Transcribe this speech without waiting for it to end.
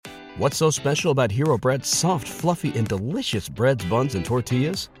What's so special about Hero Bread's soft, fluffy, and delicious breads, buns, and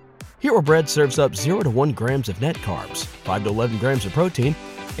tortillas? Hero Bread serves up 0 to 1 grams of net carbs, 5 to 11 grams of protein,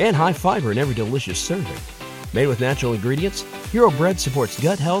 and high fiber in every delicious serving. Made with natural ingredients, Hero Bread supports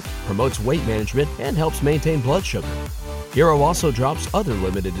gut health, promotes weight management, and helps maintain blood sugar. Hero also drops other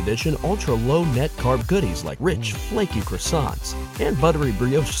limited edition ultra-low net carb goodies like rich, flaky croissants and buttery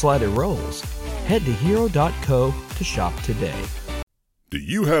brioche slider rolls. Head to hero.co to shop today. Do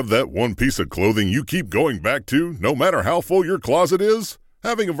you have that one piece of clothing you keep going back to, no matter how full your closet is?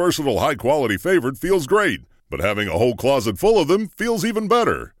 Having a versatile, high-quality favorite feels great, but having a whole closet full of them feels even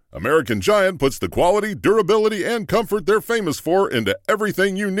better. American Giant puts the quality, durability, and comfort they're famous for into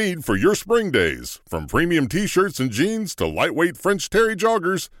everything you need for your spring days. From premium t-shirts and jeans to lightweight French terry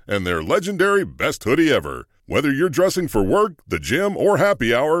joggers and their legendary best hoodie ever. Whether you're dressing for work, the gym, or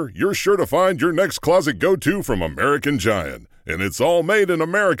happy hour, you're sure to find your next closet go-to from American Giant. And it's all made in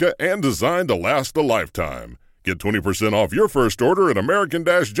America and designed to last a lifetime. Get 20% off your first order at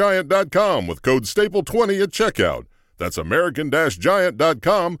American-Giant.com with code STAPLE20 at checkout. That's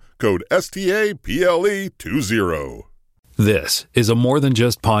American-Giant.com, code STAPLE20. This is a More Than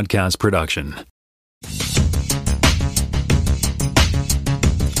Just Podcast production.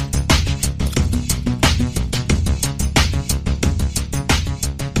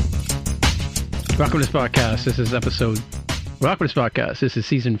 Welcome to this podcast. Welcome to this podcast. This is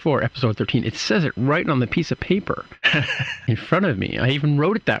season 4, episode 13. It says it right on the piece of paper in front of me. I even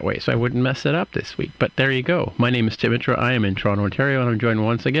wrote it that way so I wouldn't mess it up this week. But there you go. My name is Tim Mitra. I am in Toronto, Ontario, and I'm joined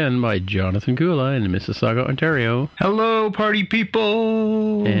once again by Jonathan Kula in Mississauga, Ontario. Hello, party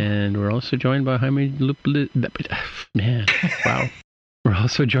people. And we're also joined by Jaime Lopez. Man, wow. We're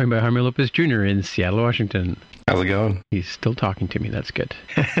also joined by Jaime Lopez Jr. in Seattle, Washington. How's it going? He's still talking to me. That's good.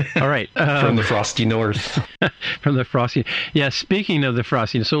 All right. From the frosty north. From the frosty. Yeah, speaking of the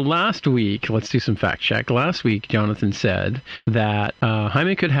frosty. So last week, let's do some fact check. Last week, Jonathan said that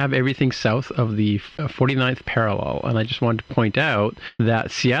Jaime could have everything south of the 49th parallel. And I just wanted to point out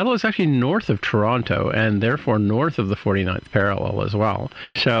that Seattle is actually north of Toronto and therefore north of the 49th parallel as well.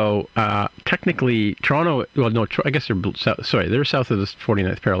 So technically, Toronto, well, no, I guess they're south of the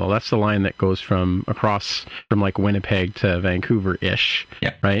 49th parallel. That's the line that goes from across from like Winnipeg to Vancouver-ish,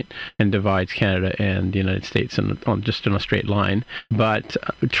 yeah, right? And divides Canada and the United States just in a straight line. But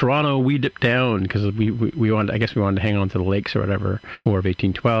Toronto, we dipped down because we wanted, I guess we wanted to hang on to the lakes or whatever. War of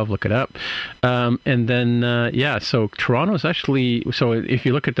 1812, look it up. And then, so Toronto is actually, so if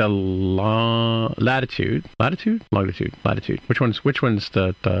you look at the latitude. Which one's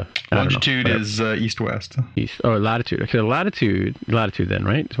the longitude is east-west. East, latitude. Okay, latitude then,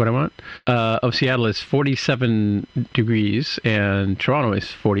 right? Is what I want. Of Seattle is 47 degrees and Toronto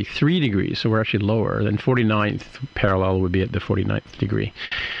is 43 degrees, so we're actually lower. Than 49th parallel would be at the 49th degree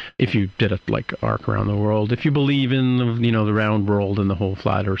if you did a like arc around the world. If you believe in the round world and the whole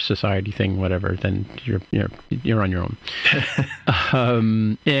flat earth society thing, whatever, then you're on your own.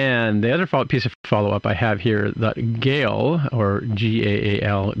 And the other piece of follow-up I have here, that Gail, or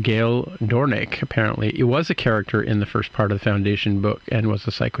Gaal, Gail Dornick, apparently it was a character in the first part of the Foundation book and was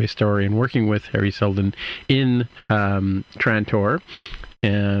a psychohistorian working with Harry Seldon in Trantor,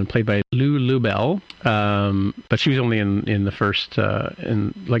 and played by Lou Lubell, but she was only in the first,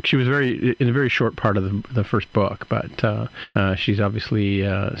 she was in a very short part of the first book, but she's obviously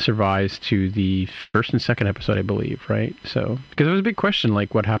survives to the first and second episode, I believe, right? So, because it was a big question,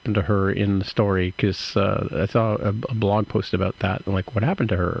 like what happened to her in the story, because I saw a blog post about that, like what happened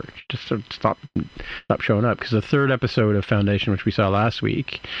to her? She just sort of stopped showing up, because the third episode of Foundation, which we saw last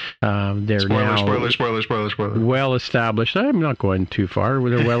week, they're spoiler. Well established. I'm not going too far.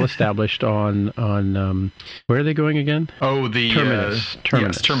 They're well established on where are they going again? Oh, the Terminus.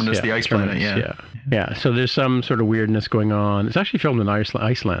 Yes, Terminus, the ice planet. Yeah. So there's some sort of weirdness going on. It's actually filmed in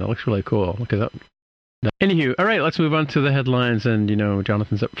Iceland. It looks really cool. Look at that. Anywho, all right, let's move on to the headlines. And,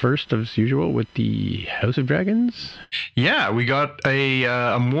 Jonathan's up first, as usual, with the House of Dragons. Yeah, we got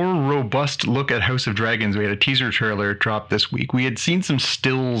a more robust look at House of Dragons. We had a teaser trailer drop this week. We had seen some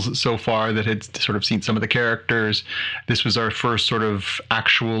stills so far that had sort of seen some of the characters. This was our first sort of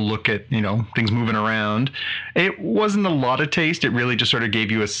actual look at, things moving around. It wasn't a lot of taste. It really just sort of gave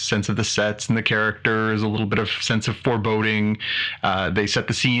you a sense of the sets and the characters, a little bit of sense of foreboding. They set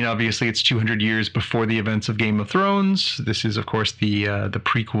the scene, obviously. It's 200 years before the the events of Game of Thrones. This is, of course, the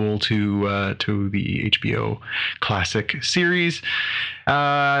prequel to the HBO classic series.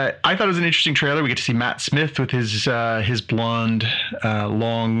 I thought it was an interesting trailer. We get to see Matt Smith with his blonde,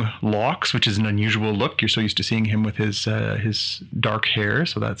 long locks, which is an unusual look. You're so used to seeing him with his dark hair,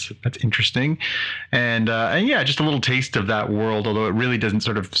 so that's interesting. And yeah, just a little taste of that world, although it really doesn't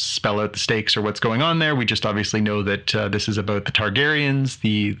sort of spell out the stakes or what's going on there. We just obviously know that this is about the Targaryens,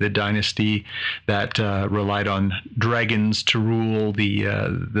 the dynasty that relied on dragons to rule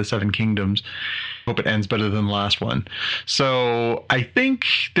the Seven Kingdoms. Hope it ends better than the last one. So I think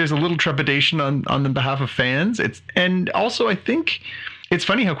there's a little trepidation on the behalf of fans. And also I think it's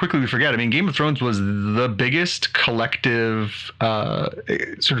funny how quickly we forget. I mean, Game of Thrones was the biggest collective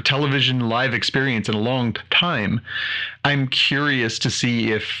sort of television live experience in a long time. I'm curious to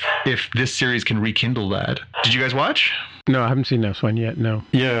see if this series can rekindle that. Did you guys watch? No, I haven't seen this one yet. No.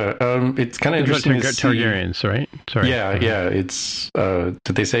 Yeah, it's kind of interesting to see. Targaryens, right? Sorry. Yeah. It's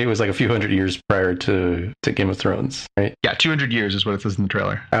did they say it was like a few hundred years prior to Game of Thrones, right? Yeah, 200 years is what it says in the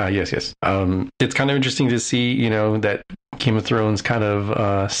trailer. Yes. It's kind of interesting to see, that Game of Thrones kind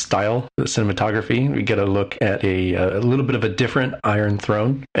of style, the cinematography. We get a look at a little bit of a different Iron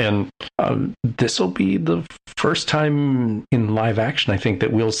Throne, and this will be the first time in live action, I think,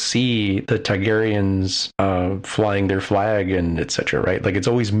 that we'll see the Targaryens flying their flag and etc. Right? Like, it's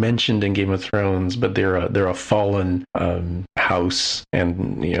always mentioned in Game of Thrones, but they're a fallen house,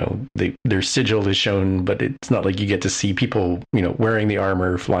 and their sigil is shown, but it's not like you get to see people wearing the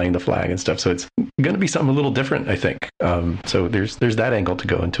armor, flying the flag and stuff. So it's going to be something a little different, I think. So there's that angle to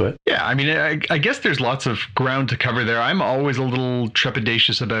go into it. Yeah, I mean, I guess there's lots of ground to cover there. I'm always a little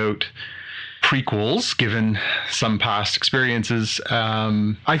trepidatious about prequels, given some past experiences.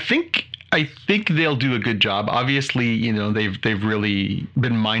 I think they'll do a good job. Obviously, they've really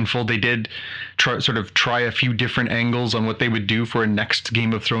been mindful. They did try a few different angles on what they would do for a next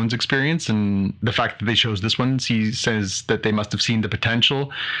Game of Thrones experience, and the fact that they chose this one, he says that they must have seen the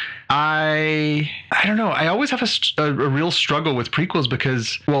potential. I don't know. I always have a real struggle with prequels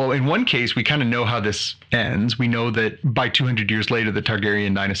because, well, in one case, we kind of know how this ends. We know that by 200 years later, the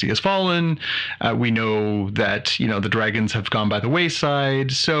Targaryen dynasty has fallen. We know that, the dragons have gone by the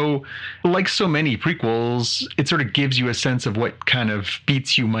wayside. So, like so many prequels, it sort of gives you a sense of what kind of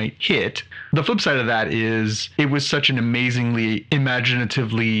beats you might hit. The flip side of that is it was such an amazingly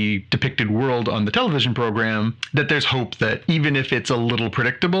imaginatively depicted world on the television program that there's hope that even if it's a little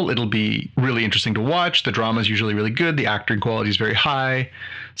predictable, it'll be really interesting to watch. The drama is usually really good. The acting quality is very high.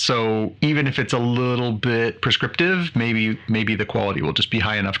 So even if it's a little bit prescriptive, maybe the quality will just be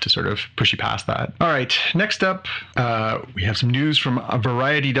high enough to sort of push you past that. All right, next up, we have some news from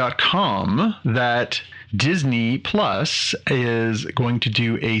Variety.com that Disney Plus is going to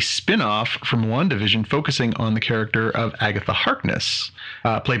do a spin-off from WandaVision focusing on the character of Agatha Harkness,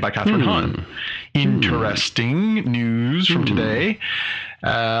 played by Catherine Hahn. Interesting news from today.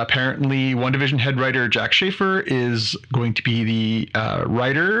 Apparently, WandaVision head writer Jack Schaefer is going to be the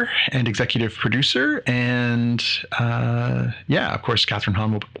writer and executive producer. And of course, Catherine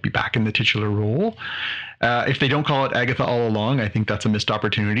Hahn will be back in the titular role. If they don't call it Agatha all along, I think that's a missed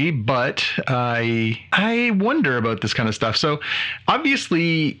opportunity. But I wonder about this kind of stuff. So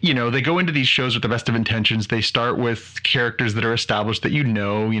obviously, they go into these shows with the best of intentions. They start with characters that are established that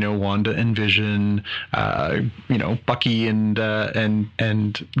Wanda and Vision, Bucky and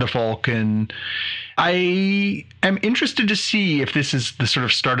the Falcon. I am interested to see if this is the sort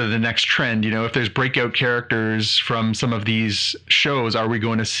of start of the next trend. If there's breakout characters from some of these shows, are we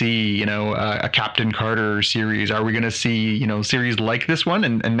going to see, a Captain Carter series? Are we going to see, series like this one?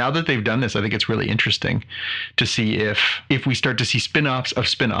 And now that they've done this, I think it's really interesting to see if we start to see spin-offs of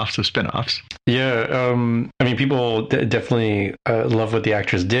spin-offs of spin-offs. Yeah. I mean, people definitely love what the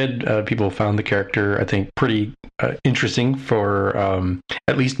actress did. People found the character, I think, pretty interesting for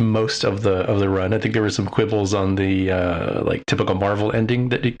at least most of the run. I think there were some quibbles on the typical Marvel ending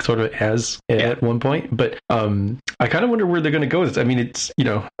that it sort of has at one point, but I kind of wonder where they're going to go with this. I mean, it's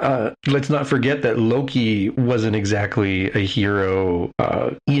let's not forget that Loki wasn't exactly a hero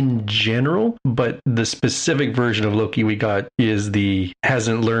in general, but the specific version of Loki we got is the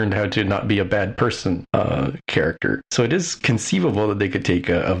hasn't learned how to not be a bad person character. So it is conceivable that they could take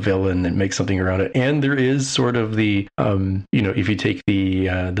a villain and make something around it. And there is sort of the if you take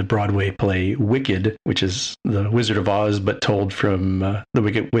the Broadway play Wicked, which is the Wizard of Oz, but told from the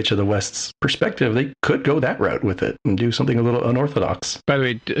Wicked Witch of the West's perspective, they could go that route with it and do something a little unorthodox. By the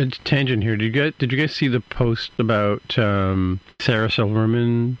way, tangent here. Did you guys see the post about Sarah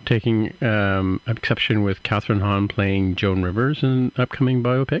Silverman taking exception with Catherine Hahn playing Joan Rivers in an upcoming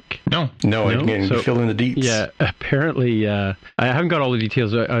biopic? No. I can fill in the deets. Yeah, apparently, I haven't got all the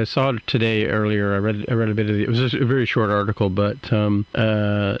details. I saw it today earlier. I read a bit of it. It was just a very short article, but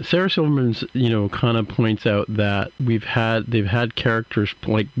Sarah Silverman's, kind of points out that they've had characters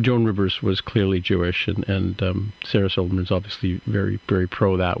like Joan Rivers was clearly Jewish, and Sarah Silverman's obviously very, very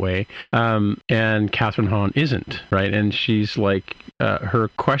pro that way. And Catherine Hahn isn't, right? And she's like, her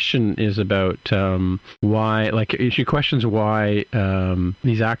question is about why, like, she questions why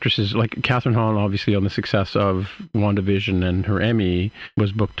these actresses, like Catherine Hahn, obviously on the success of WandaVision and her Emmy,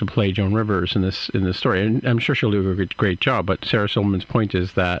 was booked to play Joan Rivers in this story, and I'm sure she'll do a great job. But Sarah Silverman's point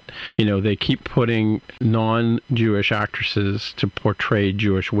is that they keep putting non-Jewish actresses to portray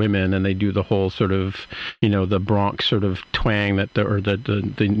Jewish women, and they do the whole sort of the Bronx sort of twang or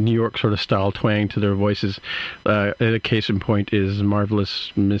the New York sort of style twang to their voices. The case in point is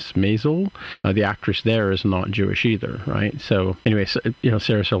Marvelous Miss Maisel. The actress there is not Jewish either, right? So anyway,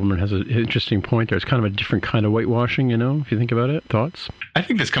 Sarah Silverman has an interesting point there. It's kind of a different kind of whitewashing, if you think about it. Thoughts? I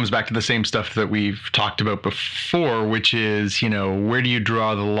think this comes back to the same stuff that we've talked about before, which is, where do you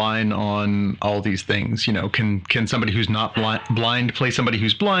draw the line on all these things? Can somebody who's not blind play somebody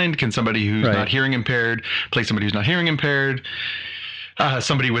who's blind? Can somebody who's not hearing impaired play somebody who's not hearing impaired?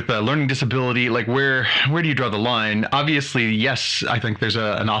 Somebody with a learning disability, like where do you draw the line? Obviously, yes, I think there's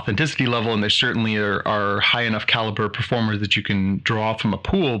an authenticity level, and there certainly are high enough caliber performers that you can draw from a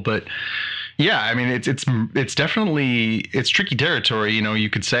pool. But yeah, I mean, it's definitely tricky territory. You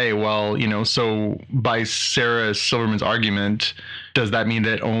could say, well, so by Sarah Silverman's argument, does that mean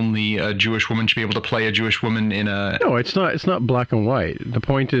that only a Jewish woman should be able to play a Jewish woman in a... No, it's not black and white. The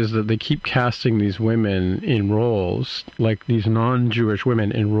point is that they keep casting these women in roles, like these non-Jewish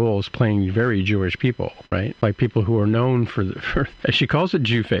women in roles playing very Jewish people, right? Like people who are known for she calls it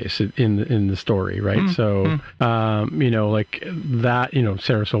Jew face in the story, right? So, like that,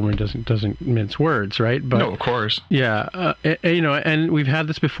 Sarah Silverman doesn't mince words, right? But no, of course. Yeah, and we've had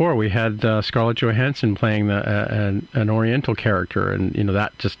this before. We had Scarlett Johansson playing an Oriental character, and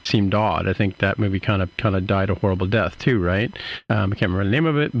that just seemed odd. I think that movie kind of died a horrible death too, right? I can't remember the name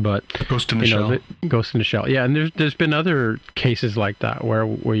of it, but Ghost in the Shell. Ghost in the Shell. Yeah, and there's been other cases like that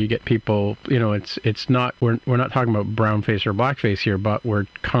where you get people. It's not we're not talking about brown face or black face here, but we're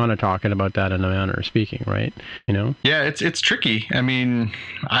kind of talking about that in a manner of speaking, right? Yeah, it's tricky. I mean,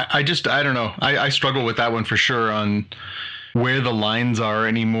 I don't know. I struggle with that one for sure on where the lines are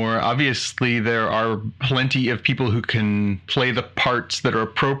anymore. Obviously, there are plenty of people who can play the parts that are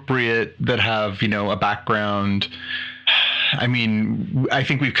appropriate, that have, a background. I mean, I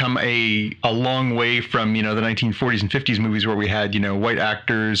think we've come a long way from, the 1940s and 50s movies where we had, white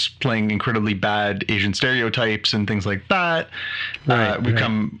actors playing incredibly bad Asian stereotypes and things like that. We've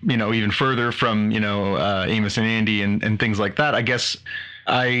come, even further from, Amos and Andy and things like that. I guess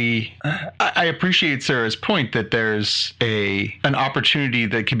I appreciate Sarah's point that there's an opportunity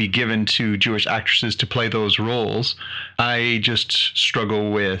that can be given to Jewish actresses to play those roles. I just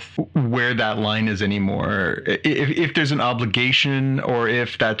struggle with where that line is anymore. If there's an obligation or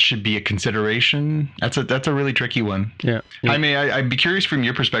if that should be a consideration, that's a really tricky one. Yeah. I mean, I'd be curious from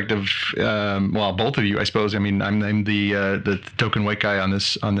your perspective. Well, both of you, I suppose. I mean, I'm the token white guy on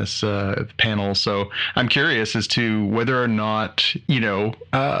this panel, so I'm curious as to whether or not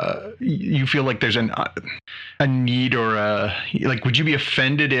you feel like there's a need or would you be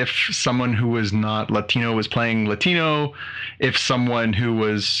offended if someone who was not Latino was playing Latino? If someone who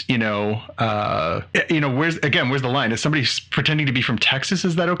was, where's the line? If somebody's pretending to be from Texas,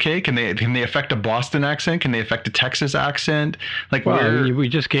 is that okay? Can they affect a Boston accent? Can they affect a Texas accent? We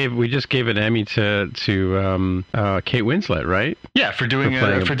just gave an Emmy to Kate Winslet, right? Yeah, for doing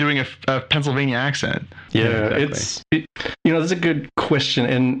a Pennsylvania accent. Yeah, exactly. That's a good question,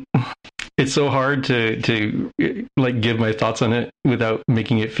 and it's so hard to give my thoughts on it without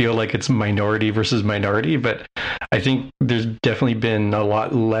making it feel like it's minority versus minority. But I think there's definitely been a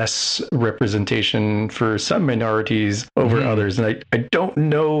lot less representation for some minorities over others. And I don't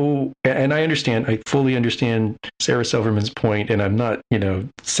know, and I fully understand Sarah Silverman's point, and I'm not,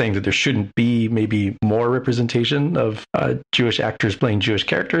 saying that there shouldn't be maybe more representation of Jewish actors playing Jewish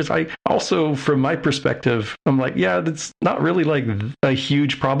characters. I also, from my perspective, I'm like, yeah, that's not really like a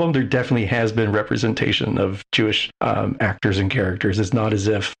huge problem. There definitely definitely has been representation of Jewish actors and characters. It's not as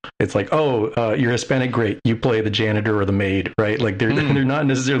if it's like, oh, you're Hispanic, great, you play the janitor or the maid, right? Like they're not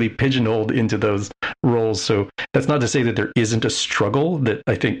necessarily pigeonholed into those roles. So that's not to say that there isn't a struggle that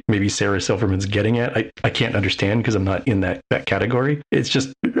I think maybe Sarah Silverman's getting at. I can't understand because I'm not in that category. It's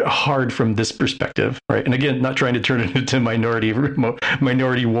just hard from this perspective, right? And again, not trying to turn it into minority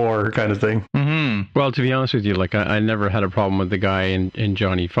war kind of thing. Mm-hmm. Well, to be honest with you, like I never had a problem with the guy in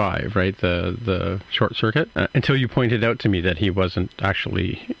Johnny Five, right? The Short Circuit, until you pointed out to me that he wasn't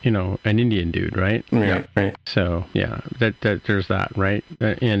actually, an Indian dude, right? Right. So yeah, that there's that, right?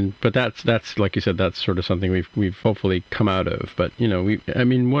 But that's like you said, that's sort of something we've hopefully come out of. But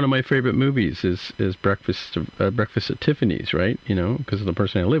one of my favorite movies is Breakfast at Tiffany's, right? Because of the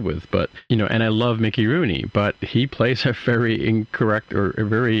person I live with. But and I love Mickey Rooney, but he plays a very incorrect or a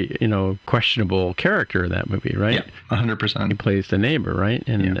very questionable character in that movie, right? Yeah, 100%. He plays the neighbor, right?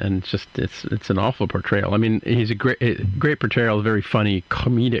 And it's an awful portrayal. I mean, he's a great portrayal, a very funny,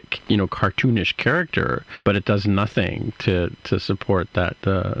 comedic, cartoonish character, but it does nothing to support that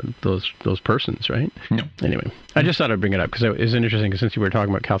those persons, right? No. Anyway, I just thought I'd bring it up because it was interesting because since you were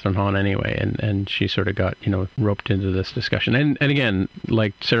talking about Catherine Hahn anyway, and she sort of got roped into this discussion. And again,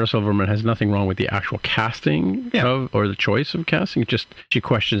 like Sarah Silverman has nothing wrong with the actual casting or the choice of casting. Just she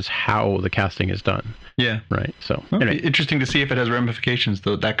questions how the casting is done. Yeah. Right. So anyway. Interesting to see if it has ramifications,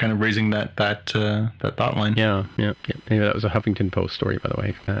 though. That kind of raising that thought line. Yeah. Anyway, that was a Huffington Post story, by the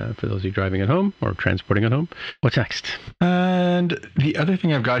way, for those of you driving at home or transporting at home. What's next? And the other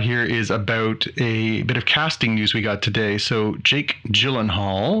thing I've got here is about a bit of casting news we got today. So Jake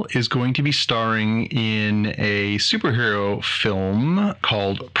Gyllenhaal is going to be starring in a superhero film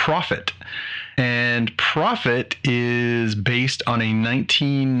called Prophet. And Prophet is based on a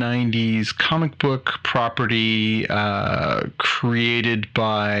 1990s comic book property created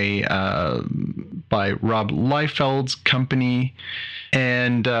by Rob Liefeld's company.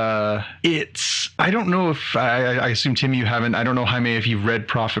 And I don't know if, I assume, Tim, you haven't, I don't know, Jaime, if you've read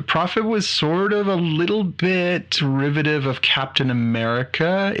Prophet. Prophet was sort of a little bit derivative of Captain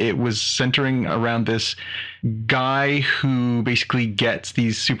America. It was centering around this guy who basically gets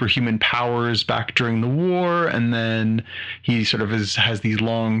these superhuman powers back during the war, and then he sort of has these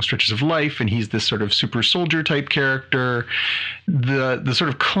long stretches of life, and he's this sort of super soldier type character. The sort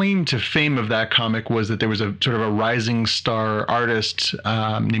of claim to fame of that comic was that there was a sort of a rising star artist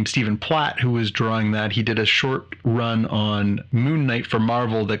named Stephen Platt who was drawing that. He did a short run on Moon Knight for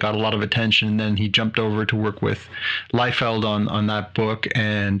Marvel that got a lot of attention, and then he jumped over to work with Liefeld on that book,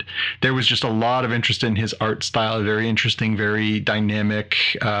 and there was just a lot of interest in his art style. Very interesting, very dynamic,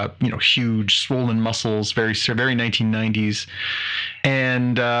 huge swollen muscles, very 1990s.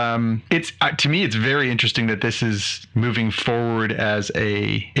 And it's to me, it's very interesting that this is moving forward as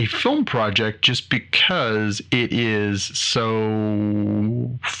a film project, just because it is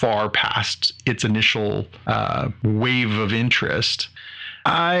so far past its initial wave of interest.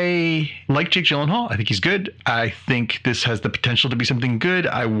 I like Jake Gyllenhaal. I think he's good. I think this has the potential to be something good.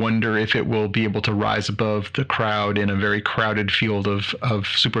 I wonder if it will be able to rise above the crowd in a very crowded field of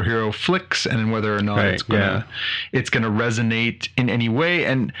superhero flicks, and whether or not it's gonna resonate in any way.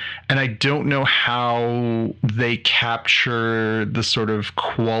 And I don't know how they capture the sort of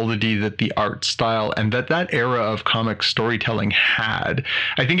quality that the art style and that era of comic storytelling had.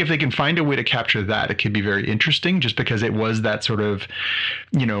 I think if they can find a way to capture that, it could be very interesting, just because it was that sort of,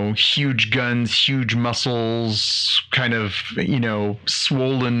 huge guns, huge muscles, kind of,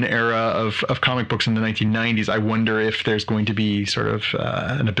 swollen era of comic books in the 1990s. I wonder if there's going to be sort of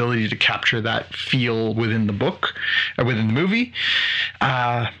an ability to capture that feel within the book, or within the movie.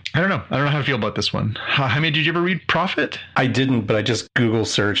 I don't know. I don't know how to feel about this one. Jaime, did you ever read Prophet? I didn't, but I just Google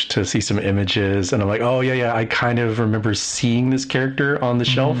searched to see some images, and I'm like, oh, yeah, I kind of remember seeing this character on the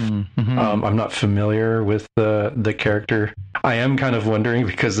shelf. Mm-hmm. I'm not familiar with the character. I am kind of wondering,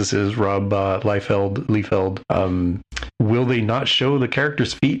 because this is Rob Liefeld, will they not show the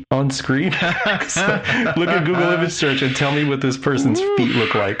character's feet on screen? Look at Google image search and tell me what this person's feet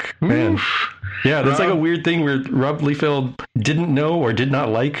look like. Man. Yeah, that's like a weird thing where Rob Liefeld didn't know or did not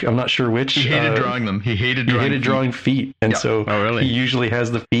like. I'm not sure which. He hated drawing them. He hated drawing feet. And so he usually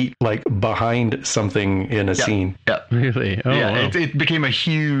has the feet like behind something in a scene. Yeah. Really? Oh, yeah. Wow. It became a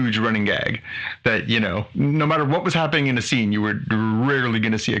huge running gag that, no matter what was happening in a scene, you were rarely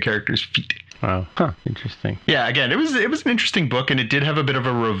going to see a character's feet. Wow. Huh. Interesting. Yeah, again, it was an interesting book, and it did have a bit of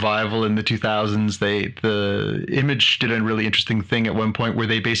a revival in the 2000s. The Image did a really interesting thing at one point where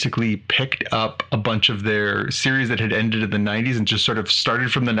they basically picked up a bunch of their series that had ended in the 90s and just sort of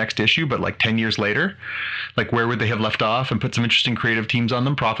started from the next issue, but like 10 years later. Like, where would they have left off, and put some interesting creative teams on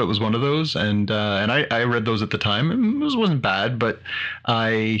them. Prophet was one of those, and I read those at the time. It wasn't bad, but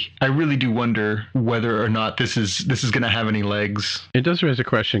I really do wonder whether or not this is going to have any legs. It does raise a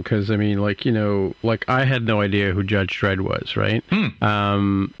question because, I mean, like, you know, like I had no idea who Judge Dredd was, right?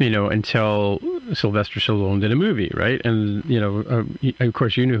 You know, until Sylvester Stallone did a movie, right? And, you know, of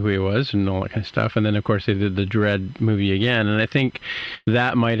course you knew who he was and all that kind of stuff. And then, of course, they did the Dredd movie again. And I think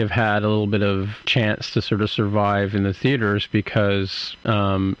that might have had a little bit of chance to sort of survive in the theaters because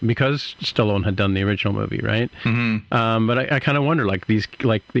Stallone had done the original movie, right? But I kind of wonder, like,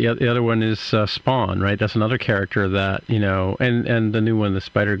 the other one is Spawn, right? That's another character that, you know, and the new one, the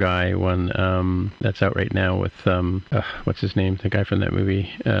Spider Guy one, that's out right now with what's his name? The guy from that movie,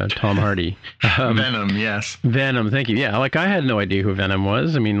 Tom Hardy. Venom, yes. Venom, thank you. Yeah, like I had no idea who Venom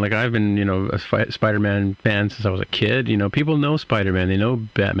was. I mean, like I've been, you know, a Spider-Man fan since I was a kid. You know, people know Spider-Man, they know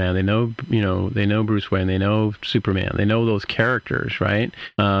Batman, they know, you know, they know Bruce Wayne, they know Superman, they know those characters, right?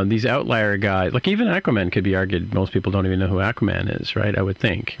 These outlier guys, like even Aquaman could be argued, most people don't even know who Aquaman is, right? I would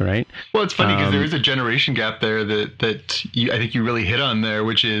think, right? Well, it's funny because there is a generation gap there that I think you really hit on there,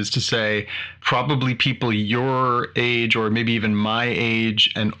 which is to say probably people your age or maybe even my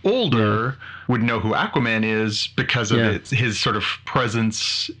age and older would know who Aquaman is because of his sort of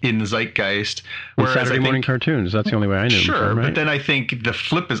presence in the zeitgeist. Whereas Saturday morning cartoons, that's the only way I knew him. Sure, right? But then I think the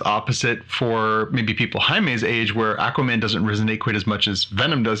flip is opposite for maybe people Jaime's age, where Aquaman doesn't resonate quite as much as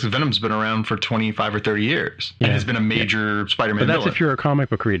Venom does, because Venom's been around for 25 or 30 years and has been a major Spider-Man But that's villain. If you're a comic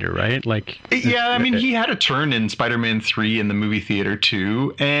book reader, right? Like, yeah, I mean, he had a turn in Spider-Man 3 in the movie theater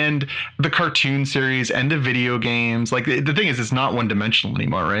too, and the cartoon series and the video games. Like, the thing is, it's not one-dimensional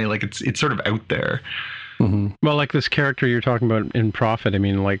anymore, right? Like, it's sort of out there. Well, like this character you're talking about in Prophet, I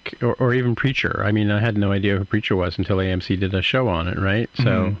mean, like, or even Preacher. I mean, I had no idea who Preacher was until AMC did a show on it, right?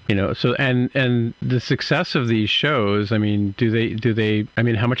 So, you know, so and the success of these shows, I mean, do they? I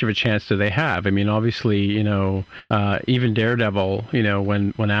mean, how much of a chance do they have? I mean, obviously, you know, even Daredevil, you know,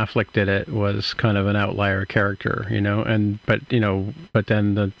 when Affleck did it, was kind of an outlier character, you know, but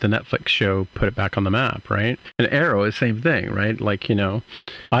then the Netflix show put it back on the map, right? And Arrow is the same thing, right? Like, you know,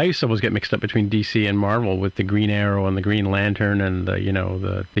 I used to always get mixed up between DC and Marvel with the Green Arrow and the Green Lantern, and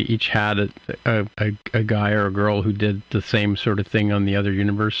they each had a guy or a girl who did the same sort of thing on the other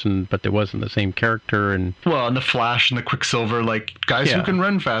universe, but there wasn't the same character. And the Flash and the Quicksilver, like guys who can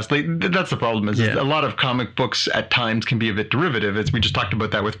run fast. Like, that's the problem is a lot of comic books at times can be a bit derivative. We just talked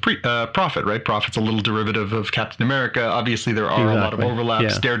about that with Prophet, right? Prophet's a little derivative of Captain America. Obviously, there are a lot of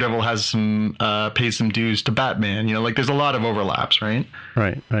overlaps. Daredevil has some pays some dues to Batman. You know, like there's a lot of overlaps, right?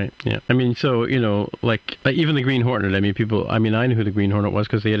 Right. Yeah. I mean, so, you know, like even the Green Hornet. I mean, I knew who the Green Hornet was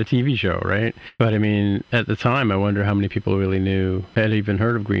because they had a TV show, right? But I mean, at the time, I wonder how many people really had even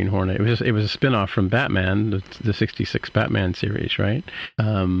heard of Green Hornet. It was a spin-off from Batman, the 66 Batman series, right?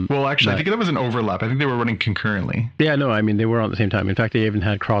 Well, actually, I think that was an overlap. I think they were running concurrently. Yeah, no, I mean, they were on at the same time. In fact, they even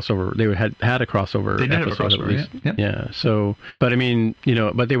had crossover. They had a crossover episode, at least. Yeah. So, but I mean, you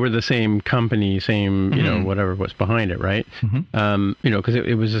know, but they were the same company, same, you know, whatever was behind it, right? You know, because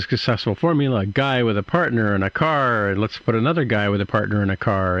it was a successful formula. A guy with a partner in a car, and let's put another guy with a partner in a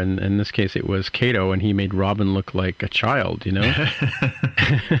car, and in this case it was Kato, and he made Robin look like a child, you know.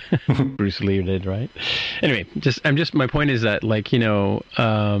 Bruce Lee did, right? Anyway, my point is that, like, you know,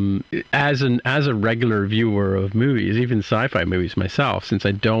 as a regular viewer of movies, even sci-fi movies myself, since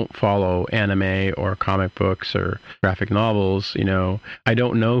I don't follow anime or comic books or graphic novels, you know, I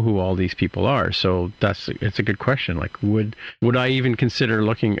don't know who all these people are. So it's a good question. Like, would I even consider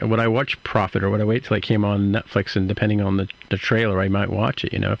would I watch Prophet, or would I wait till it came on Netflix, and depending on the trailer, I might watch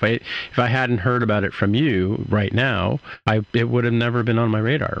it? You know, if I hadn't heard about it from you right now, it would have never been on my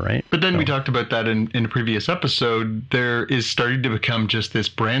radar, right? But then we talked about that in a previous episode. There is starting to become just this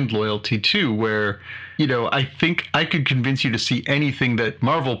brand loyalty too, where, you know, I think I could convince you to see anything that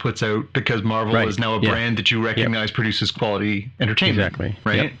Marvel puts out, because Marvel is now a brand that you recognize produces quality entertainment. Exactly.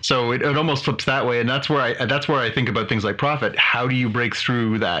 Right. So it almost flips that way, and that's where I think about things like Prophet. How do you break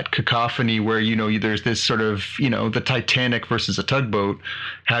through that cacophony where, you know, there's this sort of, you know, the Titanic versus a tugboat?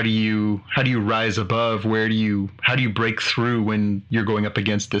 How do you rise above? How do you break through when you're going up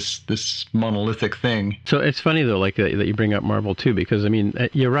against this monolithic thing? So it's funny though, like that you bring up Marvel too, because I mean,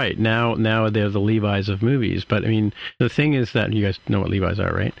 you're right. Now they're the Levi's of movies. But I mean, the thing is that you guys know what Levi's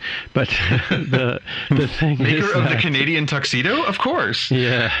are, right? But the thing Maker is of that, the Canadian tuxedo, of course.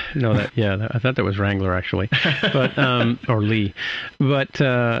 Yeah, no, I thought that was Wrangler actually, but or Lee. But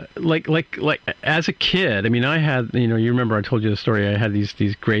like as a kid, I mean, I had, you remember I told you the story. I had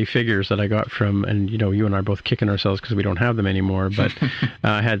these gray figures that I got from, and you and I are both kicking ourselves because we don't have them anymore. But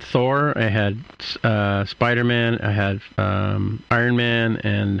I had Thor, I had Spider-Man, I had Iron Man,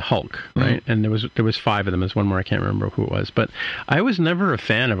 and Hulk, right? And there was 5 of them. There's one more, I can't remember who it was. But I was never a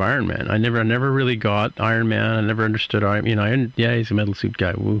fan of Iron Man. I never really got Iron Man. I never understood he's a metal suit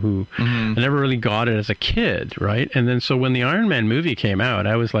guy, woohoo. I never really got it as a kid, right? And then so when the Iron Man movie came out,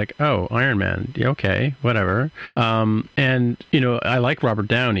 I was like, oh, Iron Man, yeah, okay, whatever. And I like Robert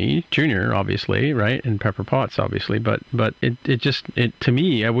Downey Jr. obviously, right, and Pepper Potts obviously, but it to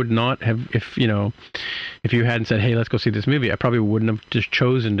me, I would not have, if you hadn't said, hey, let's go see this movie, I probably wouldn't have just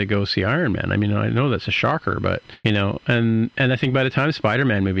chosen to go see Iron Man. I mean, I know that's a shocker, but and I think by the time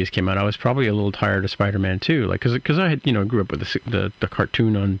Spider-Man movies came out, I was probably a little tired of Spider-Man too, like because I had grew up with the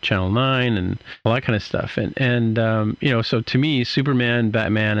cartoon on Channel 9 and all that kind of stuff, and so to me, Superman,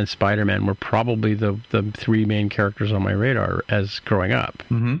 Batman, and Spider-Man were probably the 3 main characters on my radar as growing up,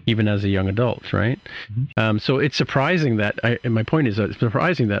 even as a young adult, right? So it's surprising that my point is that it's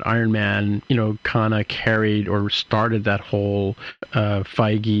surprising that Iron Man, kind of carried or started that whole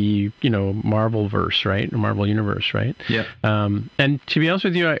Feige, Marvel verse, right? Marvel universe, right? Yeah. And to be honest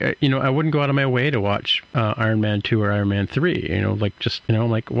with you, I wouldn't go out of my way to watch Iron Man 2 or Iron Man 3. I'm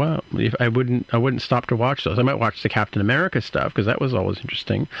like, wow, if I wouldn't stop to watch those. I might watch the Captain America stuff because that was always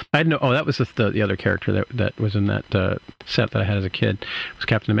interesting. that was the other character that was in that set that I had as a kid, was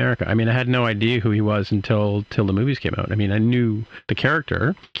Captain America. I mean, I had no idea who he was until the movies came out. I mean, I knew the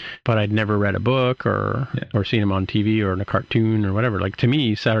character, but I'd never read a book or seen him on TV or in a cartoon or whatever. Like, to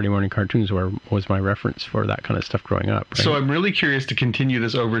me, Saturday morning cartoons was my reference for that kind of stuff growing up. Right? So I'm really curious to continue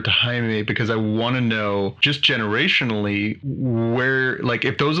this over to Jaime, because I want to know, just generationally, where, like,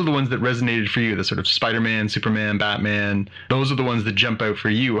 if those are the ones that resonated for you, the sort of Spider-Man, Superman, Batman, those are the ones that jump out for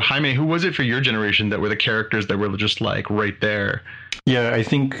you. Jaime, who was it for your generation that were the characters that were just like right there? Yeah, I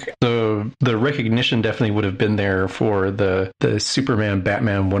think the recognition definitely would have been there for the Superman,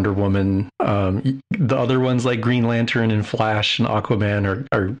 Batman, Wonder Woman. The other ones like Green Lantern and Flash and Aquaman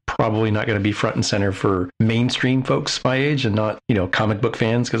are probably not going to be front and center for mainstream folks my age, and not comic book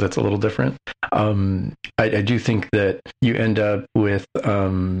fans, because that's a little different. I do think that you end up with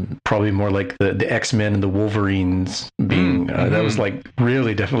probably more like the X-Men and the Wolverines being that was like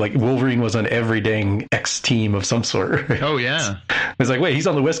really definitely, like, Wolverine was on every dang X team of some sort. Right? Oh yeah. It's like, wait, he's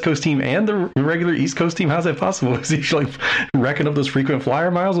on the West Coast team and the regular East Coast team? How's that possible? Is he like racking up those frequent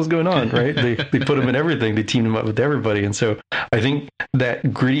flyer miles? What's going on, right? They put him in everything. They teamed him up with everybody. And so I think that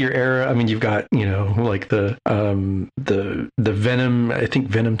grittier era, I mean, you've got, like the Venom. I think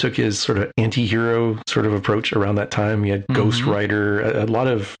Venom took his sort of anti-hero sort of approach around that time. You had Ghost Rider, a lot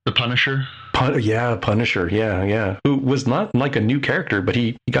of... The Punisher. Punisher. Yeah. Who was not like a new character, but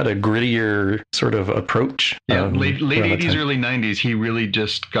he got a grittier sort of approach. Yeah, late 80s, early 90s, he really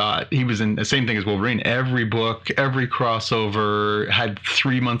he was in the same thing as Wolverine. Every book, every crossover, had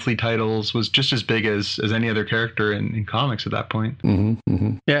 3 monthly titles, was just as big as any other character in comics at that point.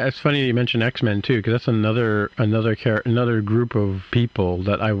 Yeah, it's funny you mentioned X-Men too, because that's another group of people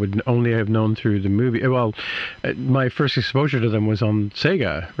that I would only have known through the movie. Well, my first exposure to them was on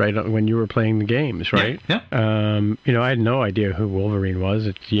Sega, right, when you were playing the games, right? Yeah. I had no idea who Wolverine was.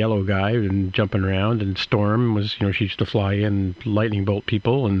 It's a yellow guy and jumping around, and Storm was, she used to fly in lightning bolt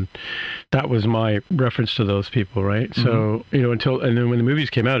people, and that was my reference to those people, right? So, and then when the movies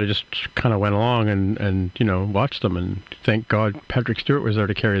came out, I just kind of went along and watched them, and thank God Patrick Stewart was there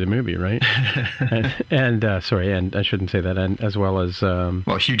to carry the movie, right? and I shouldn't say that, and as well as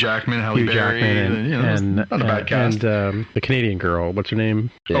Hugh Jackman, Halle Berry, and not a bad cast. And the Canadian girl, what's her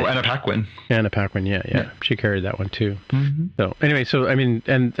name? Oh, Anna Paquin. Anna Paquin, yeah. She carried that one too. So anyway, I mean,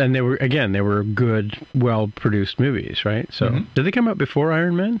 and they were good, well-produced movies, right? So did they come out before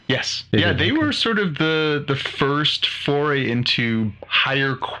Iron Man? Yes. They were sort of the first foray into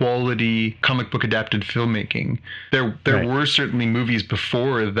higher quality comic book adapted filmmaking. There were certainly movies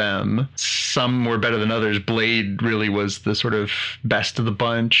before them. Some were better than others. Blade really was the sort of best of the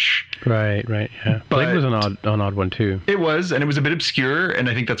bunch. Right, yeah. Blade was an odd one too. It was, and it was a bit obscure, and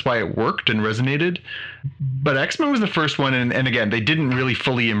I think that's why it worked. worked and resonated. But X-Men was the first one, and again, they didn't really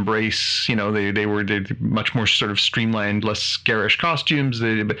fully embrace, they were much more sort of streamlined, less garish costumes.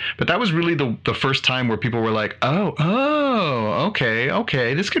 But that was really the first time where people were like, oh,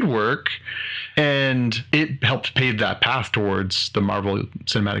 okay, this could work. And it helped pave that path towards the Marvel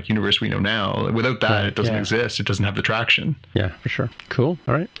Cinematic Universe we know now. Without that, it doesn't exist. It doesn't have the traction. Yeah, for sure. Cool.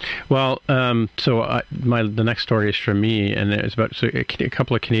 All right. Well, so the next story is from me, and it's about a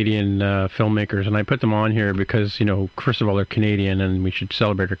couple of Canadian filmmakers, and I put them on here because, first of all, they're Canadian, and we should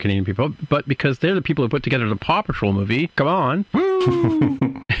celebrate our Canadian people, but because they're the people who put together the Paw Patrol movie. Come on.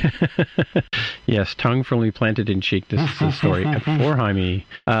 Woo! Yes, tongue firmly planted in cheek. This is the story for Jaime.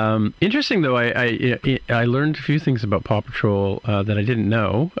 Interesting, though, I learned a few things about Paw Patrol that I didn't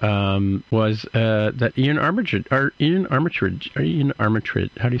know. Was that Ian Armitage? How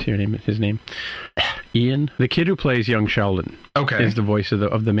do you say his name? Ian, the kid who plays young Sheldon, is the voice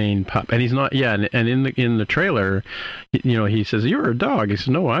of the main pup, and he's not. Yeah, and in the trailer, he says, "You're a dog." He says,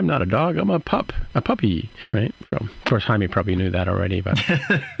 "No, I'm not a dog. I'm a puppy." Right? So, of course, Jaime probably knew that already, but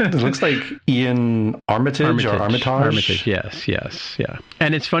it looks like Ian Armitage. Armitage. Yes, yeah.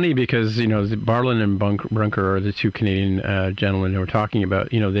 And it's funny because Barlin and Brunker are the two Canadian gentlemen who we're talking about.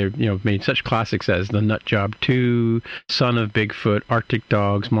 They've made such classics as The Nut Job 2, Son of Bigfoot, Arctic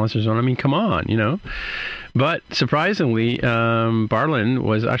Dogs, Monster Zone. I mean, come on, But surprisingly, Barlin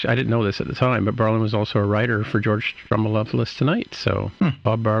was actually, I didn't know this at the time, but Barlin was also a writer for George Strombolov's Tonight. So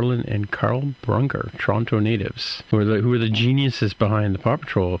Bob Barlin and Carl Brunker, Toronto natives, who are the geniuses behind the Paw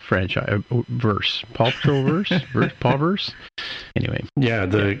Patrol franchise verse. Paw Patrol verse? Paw verse? Anyway. Yeah,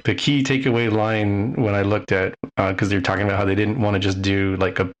 the key takeaway line when I looked at, because they're talking about how they didn't want to just do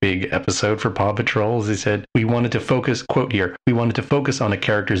like a big episode for Paw Patrol, is they said, we wanted to focus, quote here, we wanted to focus on a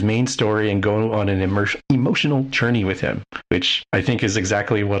character's main story and go on an emotional journey with him, which I think is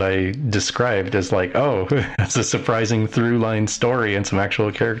exactly what I described as like, oh, that's a surprising through line story and some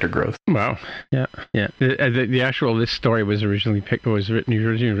actual character growth. Wow. Yeah. This story was originally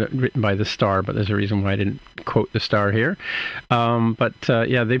written by the Star, but there's a reason why I didn't quote the Star here.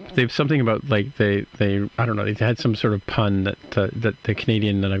 They've something about like they I don't know, they had some sort of pun that the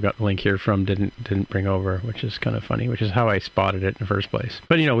Canadian that I've got the link here from didn't bring over, which is kind of funny, which is how I spotted it in the first place.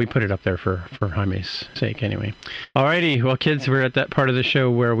 But we put it up there for Jaime's sake anyway. Alrighty, well, kids, we're at that part of the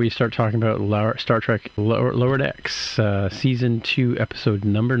show where we start talking about Star Trek Lower Decks, season 2, episode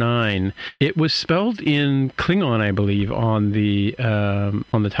number 9. It was spelled in Klingon, I believe, on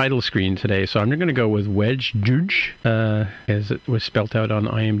the title screen today. So I'm going to go with Wedge Juge, as it was spelled out on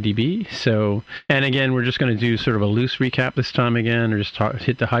IMDb. So, and again, we're just going to do sort of a loose recap this time again, or just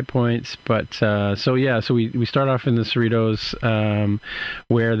hit the high points. But so we start off in the Cerritos,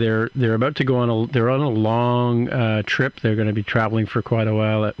 where they're about to go on a long trip. They're going to be traveling for quite a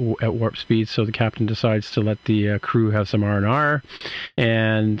while at warp speed. So the captain decides to let the crew have some R&R,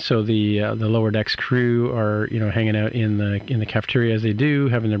 and so the Lower Decks crew are hanging out in the cafeteria as they do,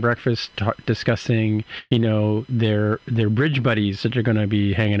 having their breakfast, discussing their bridge buddies that they're going to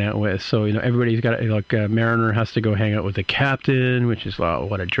be hanging out with. So everybody's got Mariner has to go hang out with the captain, which is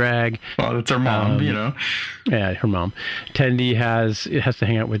what a drag. Well, that's her mom, Yeah, her mom. Tendi has to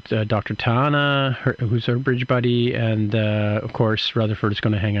hang out with Dr. T'Ana, who's her bridge buddy, and of course Rutherford is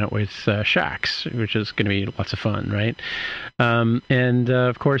going to hang out with Shax, which is going to be lots of fun, right? And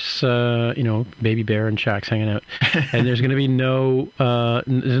of course, Baby Bear and Shax hanging out, and there's going to be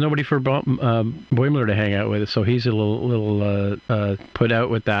there's nobody for Boimler to hang out with, so he's a little put out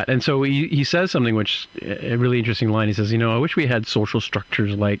with that. And so he says something which a really interesting line. He says, I wish we had social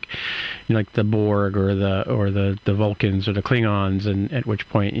structures like the Borg or the Vulcans or the Klingons. And at which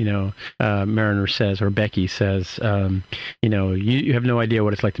point, Mariner says, or Becky says, you have no idea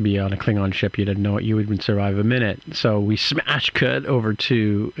what it's like to be on a Klingon ship. You didn't know you would survive a minute. So we smash cut over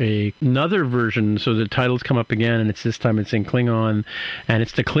to another version. So the titles come up again, and this time it's in Klingon, and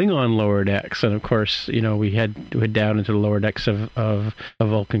it's the Klingon Lower Decks. And of course, we head down into the lower decks of a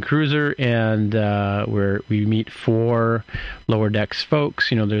Vulcan cruiser, and where we meet 4 Lower Decks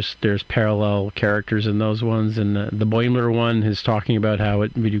folks. There's parallel characters in those ones, and the Boimler one is talking about how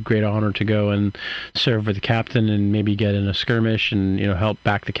it would be a great honor to go and serve with the captain and maybe get in a skirmish and help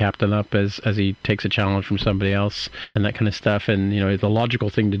back the captain up as he takes a challenge from somebody else and that kind of stuff. And the logical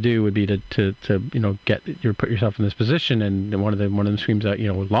thing to do would be to put yourself in this position. And one of them screams out,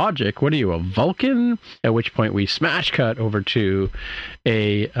 logic, what are you, a Vulcan? At which point we smash cut over to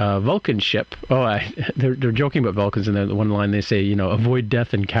a Vulcan ship. They're joking about Vulcans in the one line. They say, avoid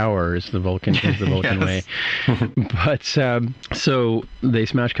death and cower is the Vulcan way. But so they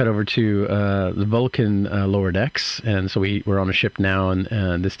smash cut over to the Vulcan lower decks, and so we're on a ship now,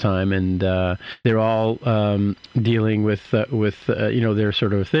 and this time, and they're all dealing with their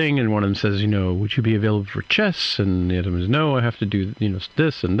sort of thing, and one of them says, would you be available for chess? And the other one says, no, I have to do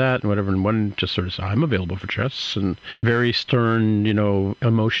this and that and whatever, and one just sort of says, I'm available for chess, and very stern,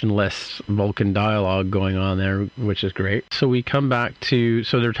 emotionless Vulcan dialogue going on there, which is great. So we come back to,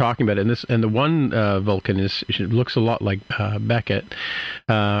 so they're talking about it, and the one Vulcan she looks a lot like Beckett,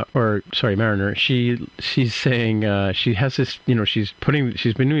 Mariner. She's saying she has this, she's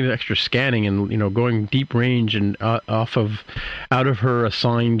been doing the extra scanning and going deep range and out of her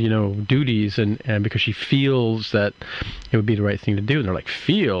assigned duties, and because she feels that it would be the right thing to do, and they're like,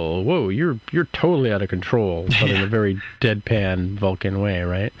 whoa, you're totally out of control, but in a very deadpan Vulcan way,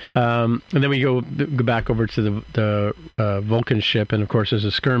 right? And then we go back over to the Vulcan ship, and of course there's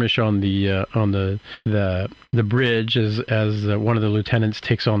a skirmish on the bridge as one of the lieutenants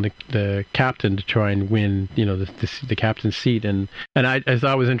takes on the captain to try and win the captain's seat, and I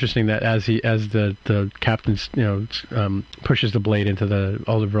thought it was interesting that as the captain pushes the blade into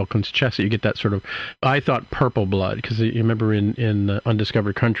all the Vulcan's chest, you get that sort of, I thought, purple blood, because you remember in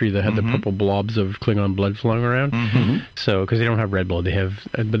Undiscovered Country they had the purple blobs of Klingon blood flowing around. So because they don't have red blood, they have,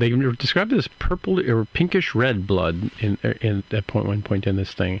 but they described it as purple or pinkish red blood in at one point in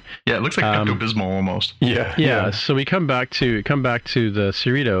this thing. Yeah, it looks like Pepto-Bismol almost. Yeah. So we come back to the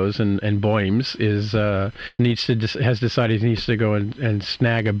Cerritos, and Boymes has decided he needs to go and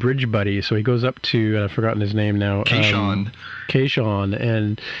snag a bridge buddy. So he goes up to, I've forgotten his name now, Kayshawn,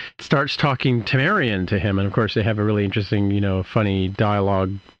 and starts talking Temerian to him. And of course they have a really interesting, funny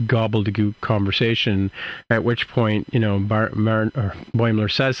dialogue, gobbledygook conversation, at which point,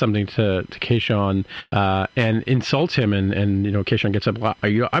 Boimler says something to Kayshawn and insults him, and Kayshawn gets up,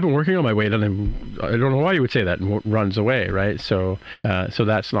 I've been working on my weight, and I don't know why you would say that, and runs away, right? So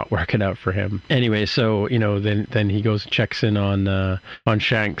that's not working out for him. Anyway, so then he goes and checks in on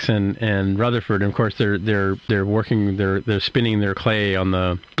Shanks and Rutherford, and of course they're working, they're spinning their clay on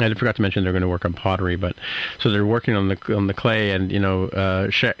the, I forgot to mention they're going to work on pottery, but so they're working on the clay, and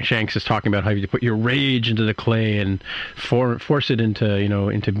Shanks is talking about how you put your rage into the clay and force it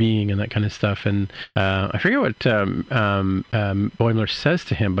into being and that kind of stuff, and I forget what Boimler says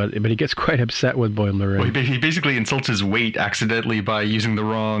to him, but he gets quite upset with Boimler. Well, he basically insults his weight accidentally by using the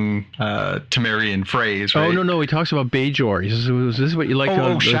wrong Temerian phrase, right? Oh, no, he talks about Bajor. He says, "Is this what you like to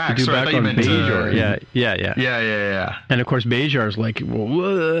do back on Bajor?" Yeah. And of course, Bajor is like,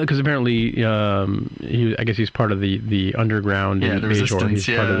 because apparently, I guess he's part of the underground. Yeah, the Resistance.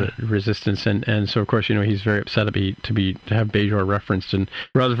 He's part of the Resistance, and so of course, he's very upset to have Bajor referenced, and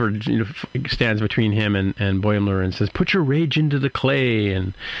Rutherford, stands between him and Boimler and says, "Put your rage into the clay,"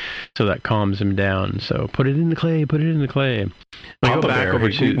 and so that calms him down. So put it in the clay. We go back over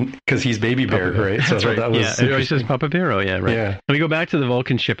to, because he's Baby Bear, right? So right. That was he says Papa Bear. Yeah, right. Yeah. And we go back to the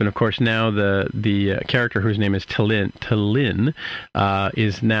Vulcan ship, and of course now the character whose name is T'Lyn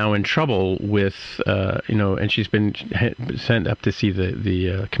is now in trouble with and she's been sent up to see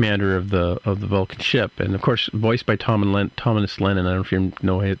the commander of the Vulcan ship, and of course voiced by Thomas Lennon. I don't know if you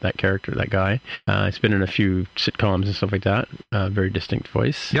know that character, that guy. He's been in a few sitcoms and stuff like that. Very distinct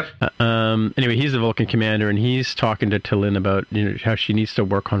voice. Yep. Anyway, he's the Vulcan commander, and he's talking to T'Lyn about how she needs to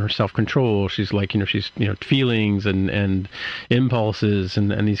work on her self-control. She's like, she's feelings and impulses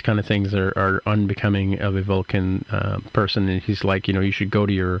and these kind of things are unbecoming of a Vulcan person. And he's like, you should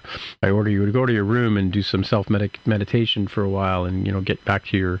I order you to go to your room and do some self-meditation for a while, and get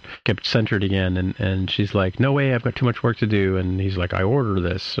get centered again. And she's like, no way, I've got too much work to do. And he's like, I order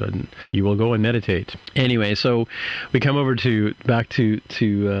this, and you will go and meditate. Anyway, so we come over back to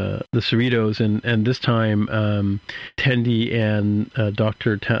the Cerritos, and this time Tendi and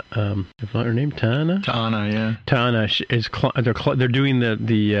Dr. Is that her name? T'Ana, yeah. T'Ana is they're doing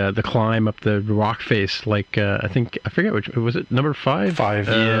the climb up the rock face, like I forget which was it, number 5.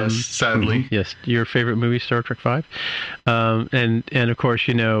 Yes, sadly. Yes, your favorite movie, Star Trek 5. And of course,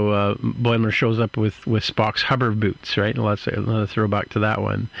 Boimler shows up with Spock's hover boots, right? And let's another throwback to that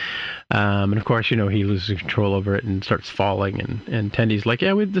one. And of course, he loses control over it and starts falling, and Tendy's like,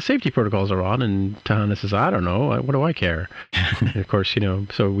 yeah, the safety protocols are on, and T'Ana says, I don't know, what do I care? And of course,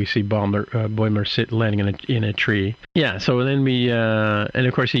 so we see Boimler landing in a tree. Yeah, so then we, and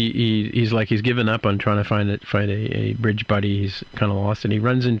of course he's like, he's given up on trying to find a bridge buddy. He's kind of lost, and he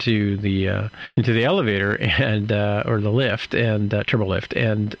runs into the elevator and or the lift and turbo lift,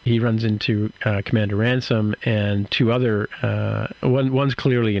 and he runs into Commander Ransom and two other. One's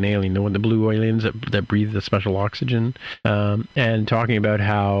clearly an alien, the blue aliens that breathe the special oxygen, and talking about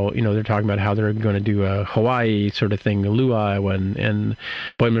how they're talking about how they're going to do a Hawaii sort of thing, the luau, and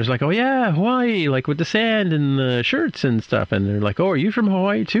Boimler's like, like, oh yeah, Hawaii, like with the sand and the shirts and stuff. And they're like, oh, are you from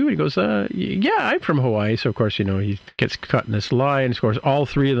Hawaii too? And he goes, yeah, I'm from Hawaii. So of course, he gets caught in this lie, and of course, all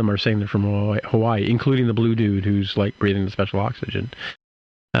three of them are saying they're from Hawaii, including the blue dude who's like breathing the special oxygen.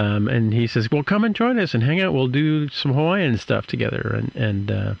 And he says, well, come and join us and hang out. We'll do some Hawaiian stuff together.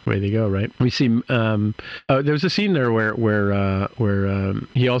 And away they go, right? We see, there's a scene there where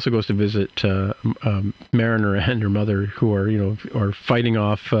he also goes to visit Mariner and her mother, who are fighting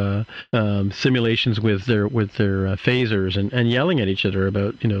off simulations with their phasers and yelling at each other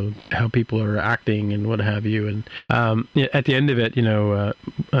about, how people are acting and what have you. And at the end of it,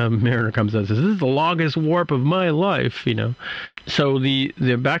 Mariner comes out and says, this is the longest warp of my life, So the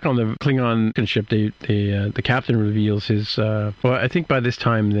back on the Klingon ship, the captain reveals his. Well, I think by this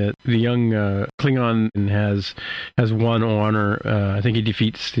time that the young Klingon has won honor. I think he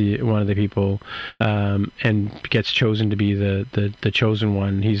defeats one of the people and gets chosen to be the chosen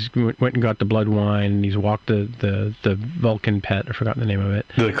one. He's went and got the blood wine, and he's walked the Vulcan pet. I forgot the name of it.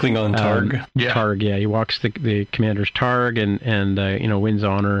 The Klingon Targ. Targ. Yeah, he walks the commander's Targ and wins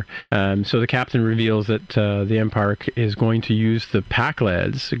honor. So the captain reveals that the Empire is going to use the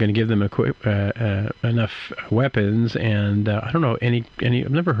Pakleds. They're going to give them enough weapons, and I don't know any. I've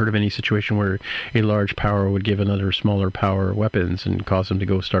never heard of any situation where a large power would give another smaller power weapons and cause them to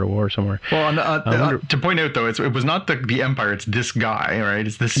go start a war somewhere. Well, to point out though, it was not the Empire. It's this guy, right?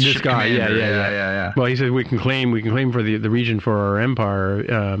 It's this guy. Commander. Yeah. Well, he said we can claim for the region for our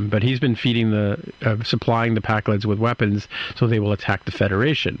empire, but he's been feeding supplying the Pakleds with weapons, so they will attack the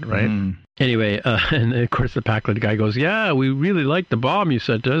Federation, right? Mm. Anyway, and of course the Pakled guy goes, yeah, we really liked the bomb you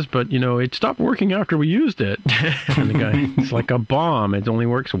sent us, but, it stopped working after we used it. And the guy, it's like a bomb. It only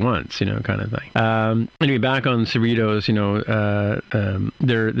works once, kind of thing. Anyway, back on Cerritos,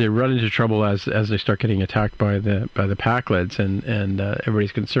 they run into trouble as they start getting attacked by the Pakleds, and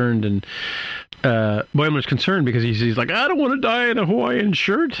everybody's concerned, and Boimler's concerned because he's like, I don't want to die in a Hawaiian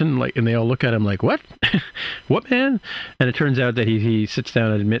shirt, and they all look at him like, what? What, man? And it turns out that he sits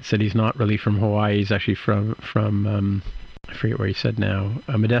down and admits that he's not really from Hawaii. He's actually from I forget where he said now,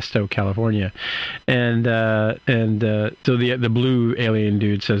 Modesto, California, and so the blue alien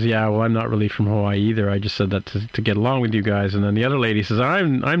dude says, yeah, well, I'm not really from Hawaii either. I just said that to get along with you guys. And then the other lady says,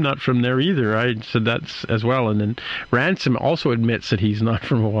 I'm not from there either. I said that as well. And then Ransom also admits that he's not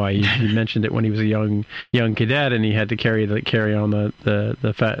from Hawaii. He mentioned it when he was a young cadet, and he had to carry on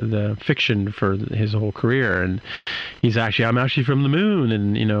the fiction for his whole career. And I'm actually from the moon,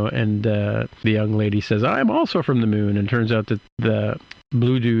 and the young lady says, I'm also from the moon, and turns out that the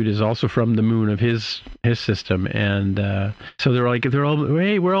blue dude is also from the moon of his system, and so they're all,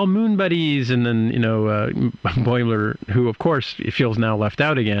 hey, we're all moon buddies. And then Boimler, who of course feels now left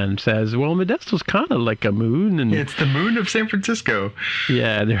out again, says, well, Modesto's kind of like a moon, and it's the moon of San Francisco.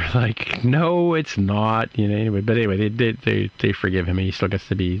 Yeah, they're like, no, it's not. Anyway, they forgive him, and he still gets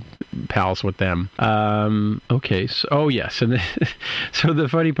to be pals with them. Okay, so yes, and so the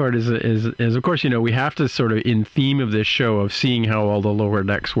funny part is of course we have to sort of, in theme of this show, of seeing how all the lower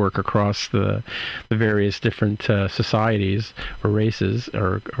decks work across the various different societies or races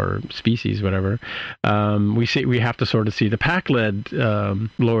or species, whatever. We have to sort of see the Pakled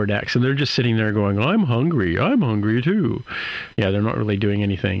lower decks, and they're just sitting there going, I'm hungry too. Yeah, they're not really doing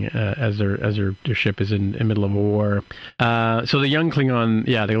anything as their ship is in the middle of a war. So the young Klingon,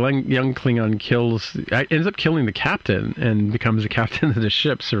 young Klingon ends up killing the captain and becomes the captain of the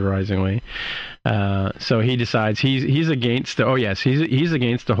ship, surprisingly. So he decides he's against he's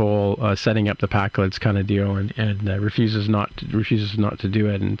against the whole setting up the Pakleds kind of deal, and refuses not to do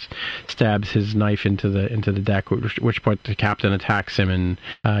it, and stabs his knife into the deck. Which point the captain attacks him,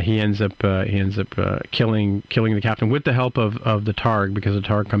 and he ends up killing the captain with the help of the Targ, because the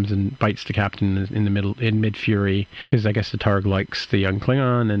Targ comes and bites the captain in mid fury, because I guess the Targ likes the young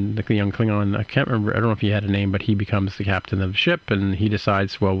Klingon, and the young Klingon, I can't remember, I don't know if he had a name, but he becomes the captain of the ship, and he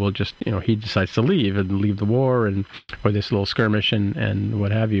decides, well, we'll just he decides to leave the war or this little skirmish and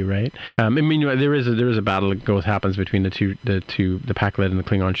what have you, right? I mean, there is a battle that happens between the Pakled and the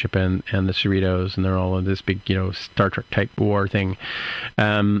Klingon ship and the Cerritos, and they're all in this big Star Trek type war thing.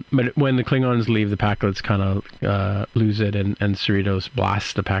 But when the Klingons leave, the Pakleds kind of lose it, and Cerritos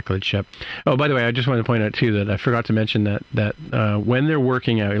blasts the Pakled ship. Oh, by the way, I just wanted to point out too that I forgot to mention that when they're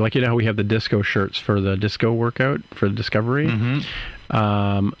working out, like how we have the disco shirts for the disco workout for Discovery. Mm-hmm.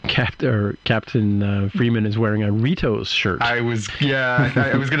 Captain Freeman is wearing a Ritos shirt. I was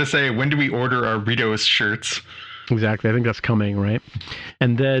gonna say, when do we order our Ritos shirts? exactly. I think that's coming, right?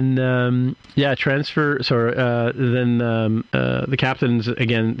 And then, transfer. So then the captains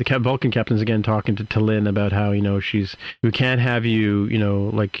again, the Vulcan captains again talking to T'Lyn about how we can't have you,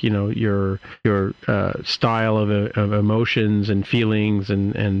 your style of emotions and feelings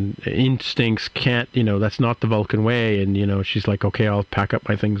and instincts can't, that's not the Vulcan way. And she's like, okay, I'll pack up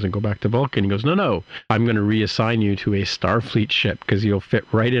my things and go back to Vulcan. He goes, no, I'm going to reassign you to a Starfleet ship because you'll fit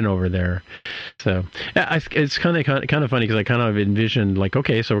right in over there. So it's kind of funny because I kind of envisioned like,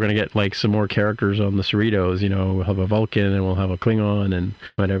 okay, so we're going to get like some more characters on the Cerritos. We'll have a Vulcan and we'll have a Klingon and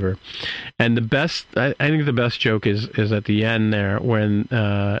whatever. And I think the best joke is at the end there when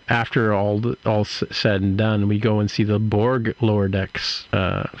after all said and done, we go and see the Borg lower decks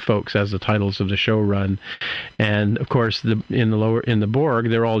folks as the titles of the show run, and of course in the Borg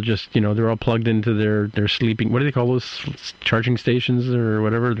they're all just they're all plugged into their sleeping, what do they call those charging stations or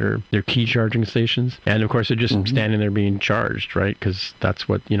whatever, their key charging stations, and of course they're just standing there being charged, right? Because that's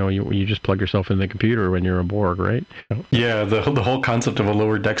what you just plug yourself in the computer when you're a Borg, right? Yeah, the whole concept of a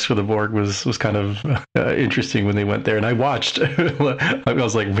lower decks for the Borg was kind of interesting when they went there, and I watched. I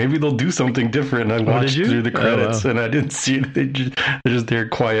was like, maybe they'll do something different. And I watched through the credits, and I didn't see it. They're just there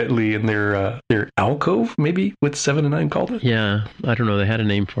quietly in their alcove, maybe, what 7 and 9 called it. Yeah, I don't know. They had a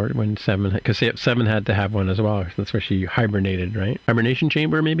name for it when 7, because 7 had to have one as well. That's where she hibernated, right? Hibernation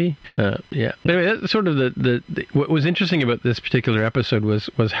chamber, maybe. Yeah. But anyway, that's sort of the what was interesting about this particular episode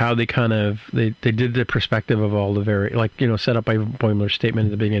was how they kind of they did the perspective of all the very, like, set up by Boimler's statement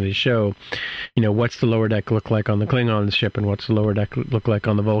at the beginning of the show. What's the lower deck look like on the Klingon ship, and what's the lower deck look like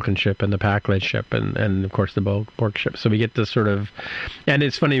on the Vulcan ship and the Pakled ship, and of course the Borg ship. So we get this sort of, and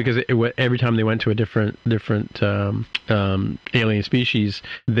it's funny because every time they went to a different alien species,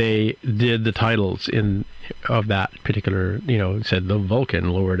 they did the titles of that particular, said the Vulcan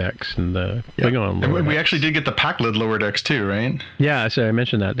lower decks and the Klingon lower decks. We actually did get the Pakled lower decks too, right? Yeah, so I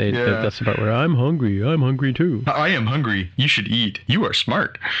mentioned that. That's about where I'm hungry too. I am hungry. You should eat. You are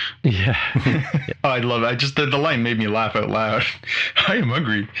smart. Yeah. Oh, I love it. The line made me laugh out loud. I am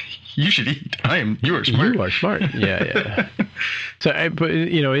hungry. You should eat. You are smart. You are smart. Yeah. So,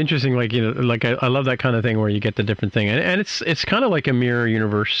 interesting. I love that kind of thing where you get the different thing, and it's kind of like a mirror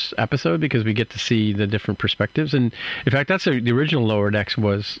universe episode because we get to see the different perspectives. And in fact, that's the original Lower Decks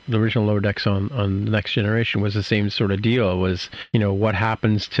on the Next Generation was the same sort of deal. Was what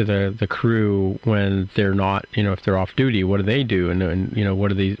happens to the crew when they're not, if they're off duty, what do they do, and what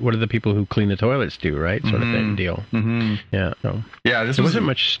do the people who clean the toilets do, right? Sort of thing deal. Mm-hmm. Yeah. So yeah, there wasn't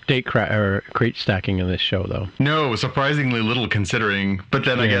much crate stacking in this show, though. No, surprisingly little considering. But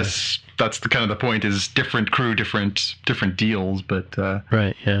then I guess that's the point is different crew, different deals. But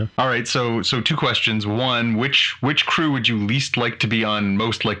right, yeah. All right, so 2 questions. One, which crew would you least like to be on,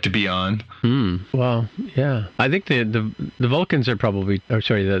 most like to be on? Well, yeah, I think the Vulcans are probably,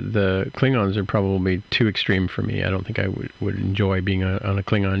 the Klingons are probably too extreme for me. I don't think I would enjoy being on a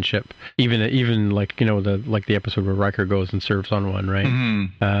Klingon ship, even like the episode where Riker goes and serves on one, right?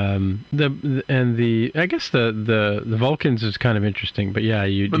 Mm-hmm. I guess the Vulcans is kind of interesting, but yeah,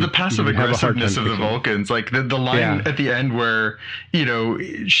 the passive aggressiveness of the Vulcans, like the line at the end where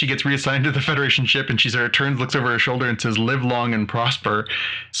she gets reassigned to the Federation ship and she turns, looks over her shoulder and says, "Live long and prosper,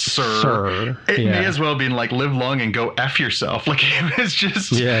 sir." It may as well be like, "Live long and go F yourself." Like it was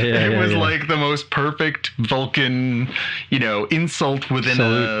just like the most perfect Vulcan insult within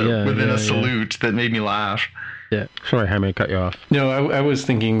a salute that made me laugh. Yeah. Sorry, Jaime, I cut you off. No, I was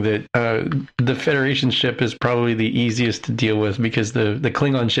thinking that the Federation ship is probably the easiest to deal with because the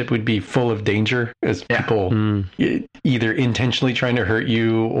Klingon ship would be full of danger as people either intentionally trying to hurt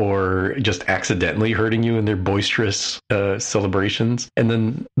you or just accidentally hurting you in their boisterous celebrations. And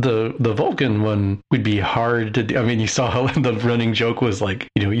then the Vulcan one would be hard to do. I mean, you saw how the running joke was like,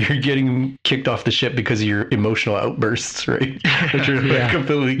 you're getting kicked off the ship because of your emotional outbursts, right? Which are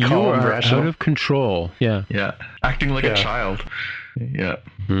completely calm, you are rational. Out of control. Yeah. Yeah. Acting like a child. Yeah.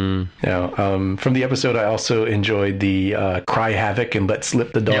 Now, from the episode, I also enjoyed the "cry havoc and let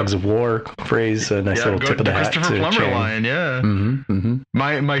slip the dogs of war" phrase. A nice little tip of the hat to Christopher Plummer Chang. line. Yeah.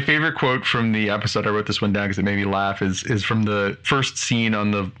 My favorite quote from the episode, I wrote this one down because it made me laugh, is from the first scene on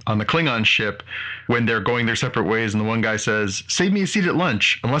the Klingon ship when they're going their separate ways, and the one guy says, "Save me a seat at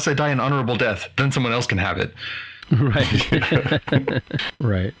lunch. Unless I die an honorable death, then someone else can have it." Right.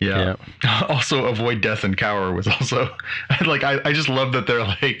 Right. Yeah. Also, avoid death and cower was also like, I just love that they're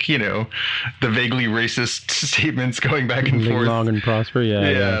like, the vaguely racist statements going back and forth. Live long and prosper.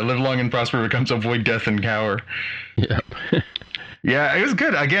 Yeah. Live long and prosper becomes avoid death and cower. Yeah. Yeah, it was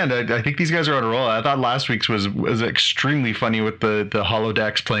good. Again, I think these guys are on a roll. I thought last week's was extremely funny with the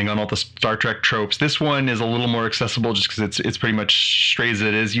holodecks playing on all the Star Trek tropes. This one is a little more accessible just because it's pretty much straight as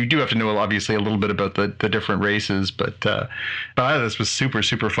it is. You do have to know obviously a little bit about the different races, but I thought this was super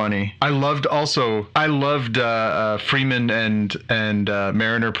funny. I loved Freeman and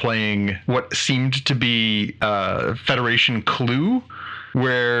Mariner playing what seemed to be Federation Clue,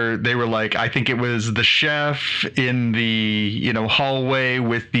 where they were like, I think it was the chef in the, hallway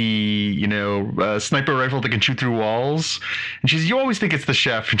with the, sniper rifle that can shoot through walls. And she's, you always think it's the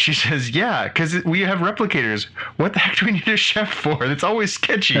chef. And she says, yeah, because we have replicators. What the heck do we need a chef for? That's always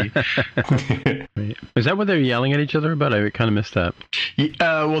sketchy. Is that what they're yelling at each other about? I kind of missed that.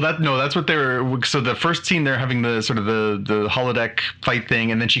 That's what they were. So the first scene, they're having the sort of the holodeck fight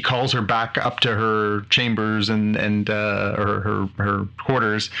thing. And then she calls her back up to her chambers and her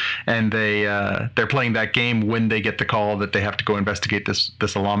quarters, and they're playing that game when they get the call that they have to go investigate this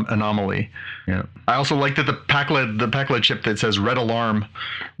anomaly. Yeah. I also like that the Pakled chip that says red alarm.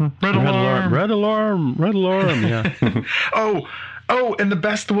 Red alarm. Yeah. Oh, and the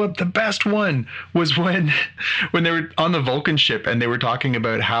best one was when they were on the Vulcan ship and they were talking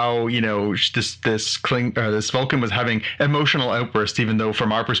about how, this Vulcan was having emotional outbursts, even though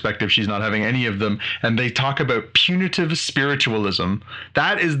from our perspective she's not having any of them. And they talk about punitive spiritualism.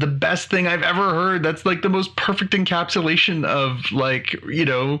 That is the best thing I've ever heard. That's like the most perfect encapsulation of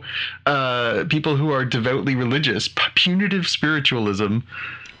people who are devoutly religious. Punitive spiritualism.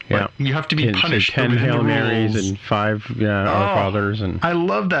 Yeah, you have to be punished. 10 Hail Marys and 5 Our Fathers, and I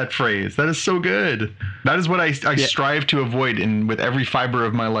love that phrase. That is so good. That is what I strive to avoid with every fiber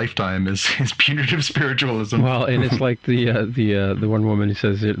of my lifetime is punitive spiritualism. Well, and it's like the one woman who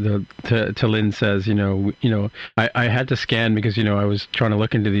says to Lynn says, I had to scan because I was trying to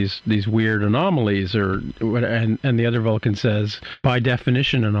look into these weird anomalies or what, and the other Vulcan says by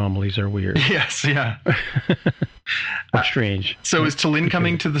definition anomalies are weird. Yes, yeah. Or strange. So is T'Lyn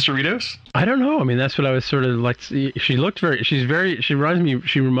coming to the Cerritos? I don't know. I mean, that's what I was sort of like. She reminded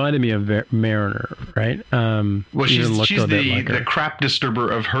me of Mariner, right? Well, she's the crap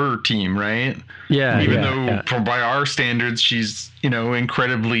disturber of her team, right? Yeah. Even though by our standards, she's,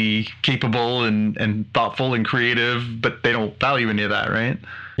 incredibly capable and thoughtful and creative, but they don't value any of that, right?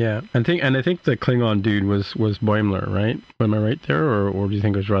 Yeah, I think the Klingon dude was Boimler, right? Am I right there, or do you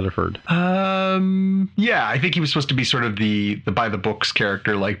think it was Rutherford? Yeah, I think he was supposed to be sort of the by the books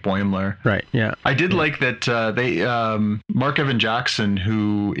character like Boimler. Right. Yeah. I did like that they Mark Evan Jackson,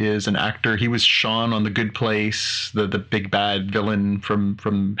 who is an actor, he was Sean on The Good Place, the big bad villain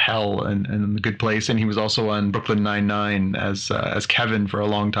from Hell and The Good Place, and he was also on Brooklyn Nine-Nine as Kevin for a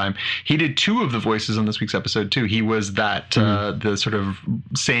long time. He did 2 of the voices on this week's episode too. He was that the sort of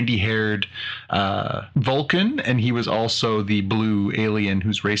sandy-haired Vulcan, and he was also the blue alien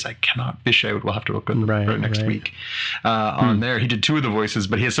whose race I cannot fish out. We'll have to look at next week on there. He did 2 of the voices,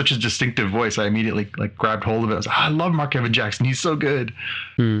 but he has such a distinctive voice. I immediately grabbed hold of it. I was like, I love Mark Evan Jackson. He's so good.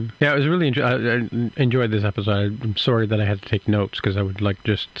 Yeah, it was really I enjoyed this episode. I'm sorry that I had to take notes because I would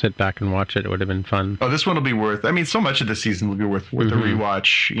just sit back and watch it. It would have been fun. Oh, this one will be worth. I mean, so much of this season will be worth the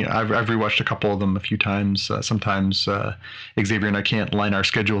rewatch. I've rewatched a couple of them a few times. Sometimes Xavier and I can't line our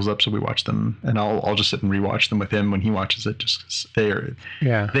schedules up, so we watch them, and I'll just sit and rewatch them with him when he watches it. Just 'cause they're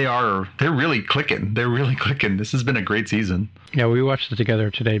really clicking. They're really clicking. This has been a great season. Yeah, we watched it together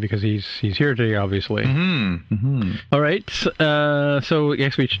today because he's here today, obviously. All right, so I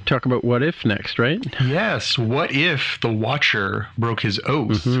guess we should talk about What If next, right? Yes. What if the Watcher broke his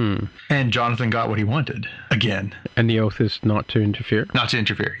oath and Jonathan got what he wanted again? And the oath is not to interfere. Not to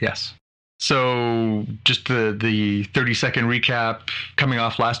interfere. Yes. So just the 30-second recap coming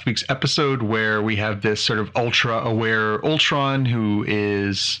off last week's episode where we have this sort of ultra-aware Ultron who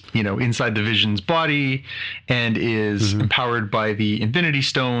is, inside the Vision's body and is empowered by the Infinity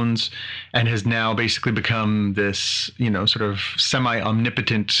Stones and has now basically become this, sort of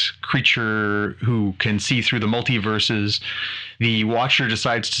semi-omnipotent creature who can see through the multiverses. The Watcher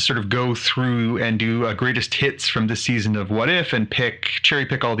decides to sort of go through and do a greatest hits from this season of What If and cherry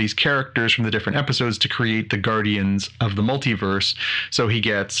pick all these characters from the different episodes to create the Guardians of the Multiverse. So he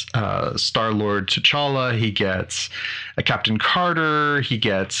gets Star-Lord T'Challa, he gets Captain Carter, he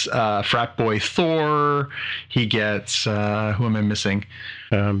gets Frat Boy Thor, he gets who am I missing?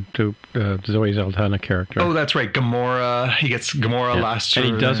 to Zoe Saldana character. Oh, that's right. Gamora. He gets Gamora last year.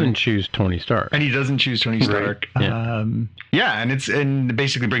 And he doesn't choose Tony Stark. And it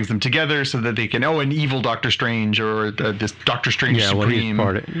basically brings them together so that they can, an evil Doctor Strange or this Doctor Strange Supreme.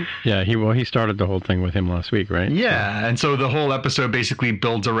 He started the whole thing with him last week, right? Yeah, and so the whole episode basically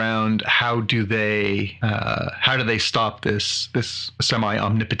builds around how do they stop this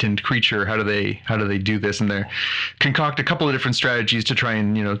semi-omnipotent creature? How do they do this? And they concoct a couple of different strategies to try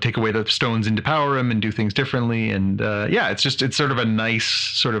and take away the stones and depower him and do things differently. And it's sort of a nice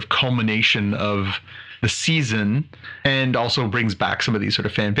sort of culmination of the season, and also brings back some of these sort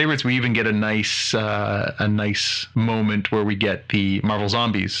of fan favorites. We even get a nice moment where we get the Marvel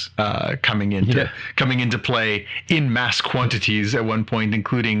Zombies coming into play in mass quantities at one point,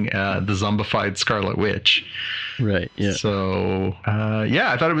 including the zombified Scarlet Witch. Right. Yeah. So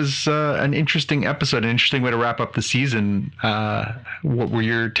I thought it was an interesting episode, an interesting way to wrap up the season. What were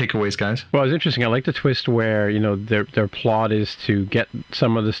your takeaways, guys? Well, it was interesting. I like the twist where their plot is to get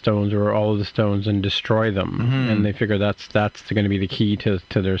some of the stones or all of the stones and destroy them, and they figure that's going to be the key to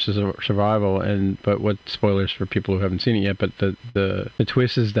their survival. But what, spoilers for people who haven't seen it yet, but the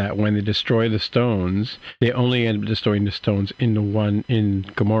twist is that when they destroy the stones, they only end up destroying the stones in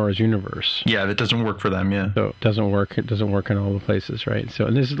Gamora's universe. Yeah, that doesn't work for them. Yeah, so it doesn't work in all the places, right? So,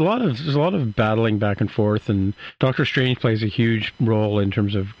 and there's a lot of battling back and forth, and Doctor Strange plays a huge role in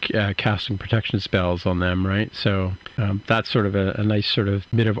terms of casting protection spells on them, right? So that's sort of a nice sort of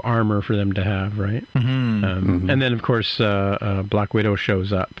bit of armor for them to have, right? And then, of course, Black Widow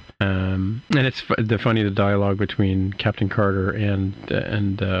shows up. And it's the dialogue between Captain Carter and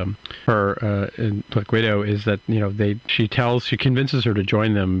her and Black Widow is that she convinces her to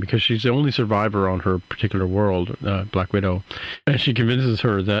join them because she's the only survivor on her particular world, Black Widow, and she convinces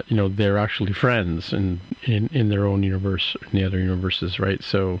her that they're actually friends in their own universe, in the other universes, right?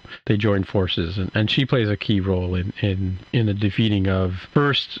 So they join forces, and she plays a key role in the defeating of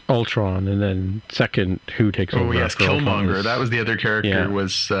first Ultron and then second who takes over. Oh yes, Killmonger. That was the other character. Yeah.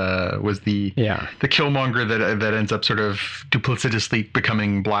 Was the Killmonger that ends up sort of duplicitously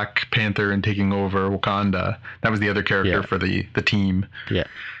becoming Black Panther and taking over Wakanda. That was the other character for the team. Yeah,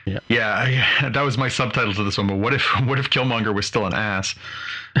 that was my subtitle to this one. But what if Killmonger was still an ass?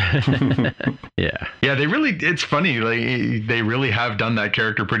 Yeah, it's funny. Like, they really have done that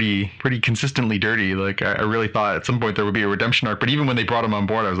character pretty consistently dirty. Like, I really thought at some point there would be a redemption arc, but even when they brought him on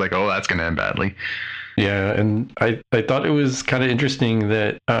board, I was like, oh, that's going to end badly. Yeah, and I thought it was kind of interesting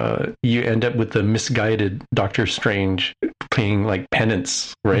that you end up with the misguided Doctor Strange playing like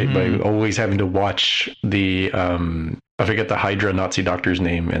penance, right? By always having to watch the I forget the Hydra Nazi doctor's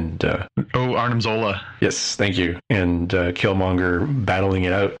name, and Arnim Zola. Yes, thank you. And Killmonger battling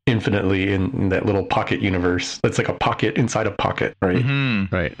it out infinitely in that little pocket universe. That's like a pocket inside a pocket, right?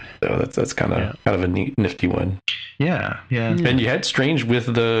 Right. So that's kind of a neat, nifty one. Yeah. And you had Strange with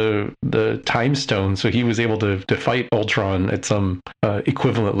the Time Stone, so he was able to fight Ultron at some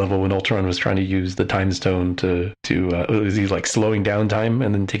equivalent level when Ultron was trying to use the Time Stone to is he like slowing down time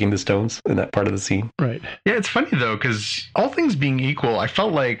and then taking the stones in that part of the scene? Right. Yeah, it's funny though, because all things being equal, I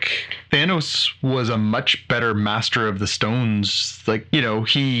felt like Thanos was a much better master of the stones. Like,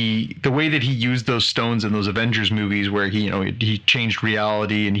 the way that he used those stones in those Avengers movies where he changed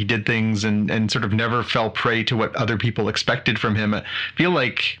reality and he did things and sort of never fell prey to what other people expected from him. I feel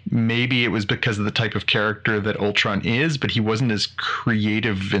like maybe it was because of the type of character that Ultron is, but he wasn't as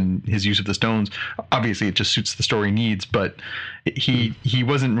creative in his use of the stones. Obviously, it just suits the story needs, but he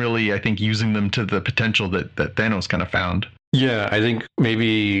wasn't really, I think, using them to the potential that Thanos kind of found. Yeah, I think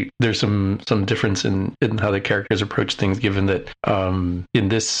maybe there's some difference in how the characters approach things, given that in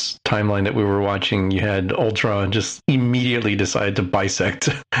this timeline that we were watching, you had Ultron just immediately decide to bisect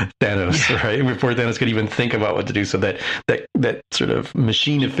Thanos, right? Before Thanos could even think about what to do. So that sort of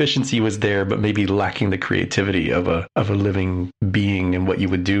machine efficiency was there, but maybe lacking the creativity of a living being and what you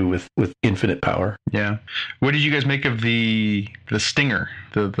would do with infinite power. Yeah. What did you guys make of the stinger,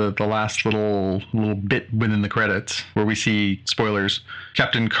 the last little bit within the credits where we see, spoilers,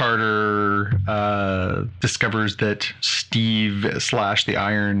 Captain Carter discovers that Steve / the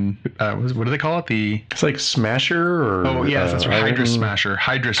Iron, what do they call it? It's like Smasher or... Oh, yes, that's right. Hydra Smasher.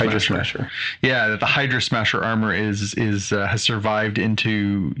 Yeah, that the Hydra Smasher armor has survived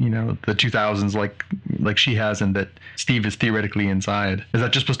into, the 2000s, like like she has and that Steve is theoretically inside. Is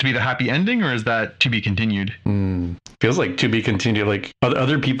that just supposed to be the happy ending, or is that to be continued? Feels like to be continued. Like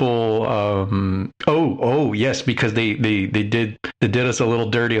other people. Yes, because they did us a little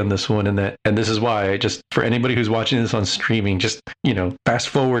dirty on this one, and this is why. Just for anybody who's watching this on streaming, just fast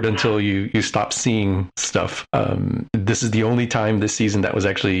forward until you stop seeing stuff. This is the only time this season that was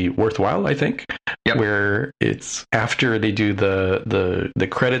actually worthwhile, I think. Yep. Where it's after they do the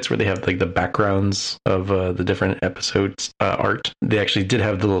credits where they have like the backgrounds of the different episodes art. They actually did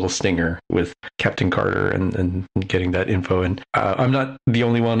have the little stinger with Captain Carter and getting that info. And I'm not the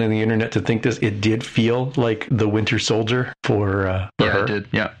only one on the internet to think this. It did feel like the Winter Soldier for her. It did.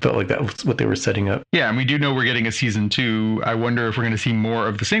 Yeah, felt like that was what they were setting up. Yeah, and we do know we're getting a season 2. I wonder if we're going to see more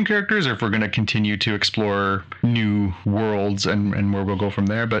of the same characters, or if we're going to continue to explore new worlds and where we'll go from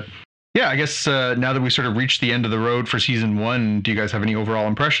there. But yeah, I guess now that we sort of reached the end of the road for season 1, do you guys have any overall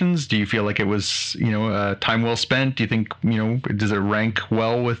impressions? Do you feel like it was, time well spent? Do you think, does it rank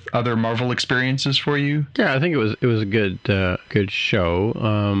well with other Marvel experiences for you? Yeah, I think it was a good show.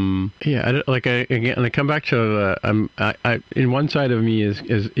 I come back to I in one side of me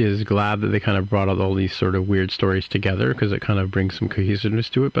is glad that they kind of brought out all these sort of weird stories together, because it kind of brings some cohesiveness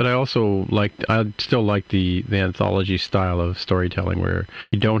to it. But I also still like the anthology style of storytelling where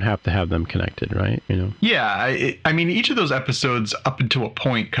you don't have to have them connected, right? Yeah, I mean, each of those episodes up until a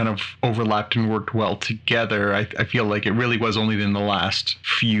point kind of overlapped and worked well together. I feel like it really was only in the last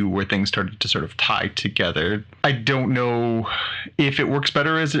few where things started to sort of tie together. I don't know if it works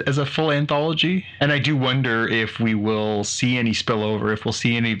better as a full anthology, and I do wonder if we will see any spillover, if we'll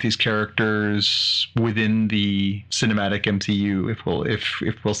see any of these characters within the cinematic MCU, if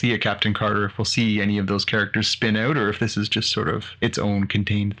we'll see a Captain Carter, if we'll see any of those characters spin out, or if this is just sort of its own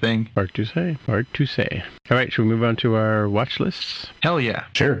contained thing. Hard to say. All right, should we move on to our watch lists? Hell yeah.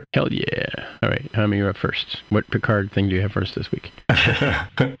 Sure. Hell yeah. All right, Jaime, you're up first. What Picard thing do you have first this week?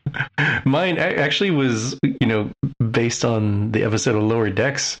 Mine actually was, based on the episode of Lower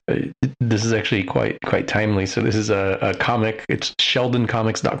Decks. This is actually quite timely. So this is a comic. It's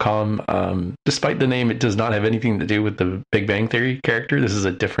sheldoncomics.com. Despite the name, it does not have anything to do with the Big Bang Theory character. This is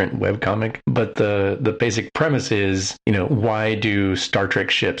a different webcomic. But the basic premise is, why do Star Trek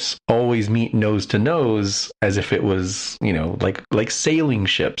ships always meet nose to nose as if it was, like sailing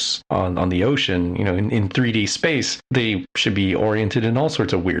ships on the ocean, in 3D space? They should be oriented in all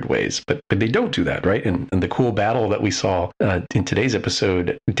sorts of weird ways, but they don't do that, right? And the cool battle that we saw in today's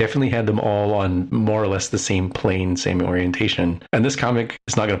episode definitely had them all on more or less the same plane, same orientation. And this comic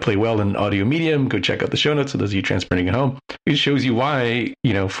is not going to play well in audio medium. Go check out the show notes for those of you transporting at home. It shows you why,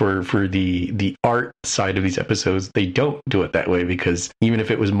 for the art side of these episodes, they don't do it that way, because even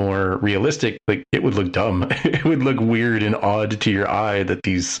if it was more realistic, like, it would look dumb. It would look weird and odd to your eye that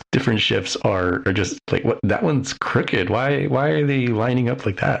these different ships are just like, what, that one's crooked. Why are they lining up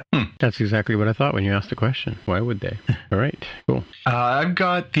like that? That's exactly what I thought when you asked the question. Why would they? All right, cool. I've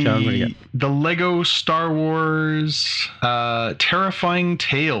got the Lego Star Wars Terrifying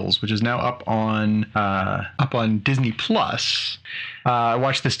Tales, which is now up on Disney Plus. I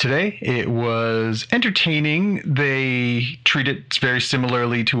watched this today. It was entertaining. They treat it very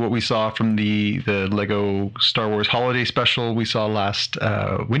similarly to what we saw from the Lego Star Wars Holiday Special we saw last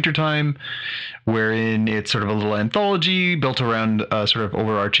wintertime, wherein it's sort of a little anthology built around a sort of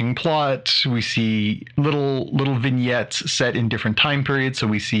overarching plot. We see little vignettes set in different time periods. So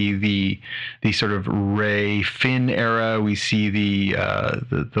we see the sort of Rey Finn era. We see the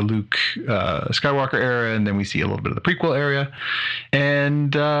Luke Skywalker era, and then we see a little bit of the prequel era.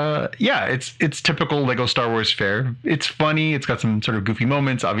 And it's typical Lego Star Wars fare. It's funny. It's got some sort of goofy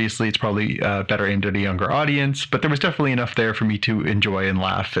moments. Obviously, it's probably better aimed at a younger audience, but there was definitely enough there for me to enjoy and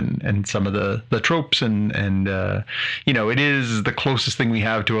laugh, and some of the tropes and it is the closest thing we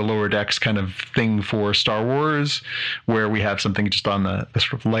have to a Lower Decks kind of thing for Star Wars, where we have something just on the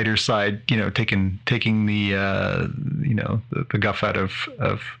sort of lighter side, taking the the guff out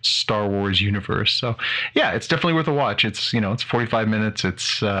of Star Wars universe. So yeah, it's definitely worth a watch. It's it's 45 minutes.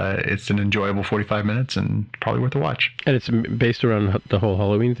 It's an enjoyable 45 minutes and probably worth a watch. And it's based around the whole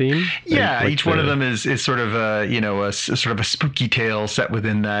Halloween theme? Yeah, each one of them is sort of a sort of a spooky tale set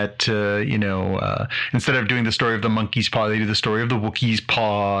within that. Instead of doing the story of the monkey's paw, they do the story of the Wookiee's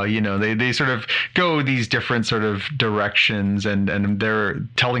paw. They sort of go these different sort of directions, and they're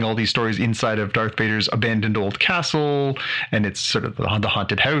telling all these stories inside of Darth Vader's abandoned old castle, and it's sort of the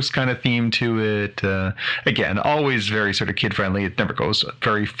haunted house kind of theme to it. Again, always very sort of kid friendly. it never goes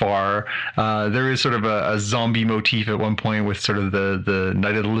very far. There is sort of a zombie motif at one point with sort of the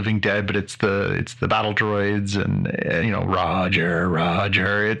Night of the Living Dead, but it's the battle droids and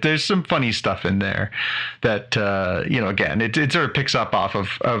Roger. There's some funny stuff in there that again it sort of picks up off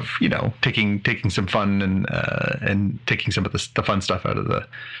of taking some fun and taking some of the fun stuff out of the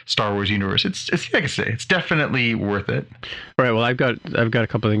Star Wars universe. It's like I say, it's definitely worth it. All right. Well, I've got a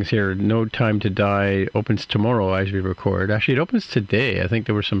couple of things here. No Time to Die opens tomorrow as we record. Actually, it opens today. I think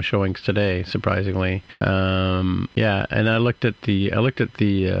there were some showings today, surprisingly. Yeah, and I looked at the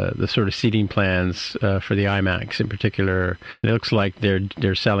sort of seating plans for the IMAX in particular. It looks like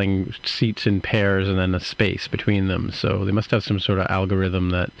they're selling seats in pairs and then a space between them. So they must have some sort of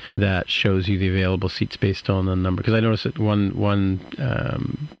algorithm that shows you the available seats based on the number. Because I noticed that one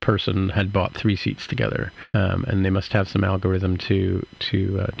person had bought 3 seats together, and they must have some algorithm to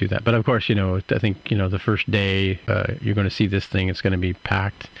do that. But of course, I think the first day you're going to see this thing, it's going to be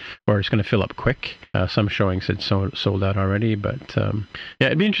packed, or it's going to fill up quick. Some showings had sold out already, but yeah,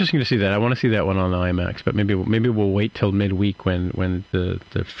 it'd be interesting to see that. I want to see that one on the IMAX, but maybe we'll wait till midweek when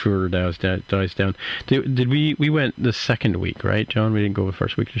the furor dies down. Did we went the second week, right, John? We didn't go the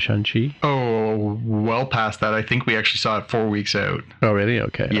first week to Shang-Chi. Oh, well past that. I think we actually saw it 4 weeks out. Oh, really?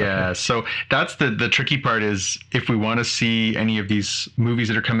 Okay. Yeah. Okay. So that's the tricky part is if we want to see any of these movies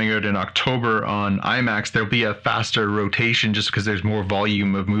that are coming out in October on IMAX, there'll be a faster rotation just because there's more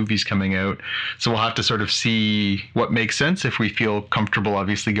volume of movies coming out. So we'll have to sort of see what makes sense if we feel comfortable,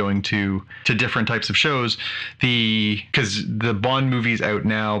 obviously, going to different types of shows. Because the Bond movie's out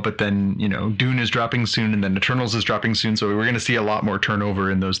now, but then, Dune is dropping soon and then Eternals is dropping soon. So we're going to see a lot more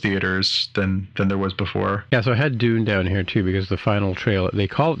turnover in those theaters than there was before. Yeah, so I had Dune down here too because the final trailer, they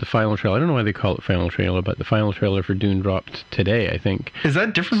call it the final trailer. I don't know why they call it final trailer, but the final trailer for Dune dropped today, I think. Is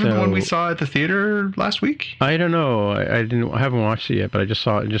that different from the one we saw at the theater last week? I don't know. I haven't watched it yet, but I just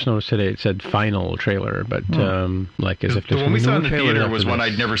noticed today it said final trailer, but as if the one we saw in the theater was one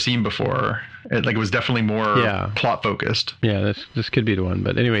I'd never seen before. It was definitely more plot focused. Yeah, this could be the one.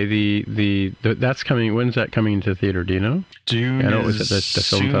 But anyway, the that's coming. When's that coming into the theater? Do you know? Dune. I know it was at the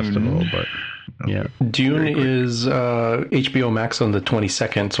film festival, but. Yeah, Dune is HBO Max on the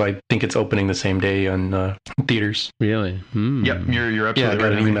 22nd, so I think it's opening the same day on theaters. Really? Yep, you're absolutely right. I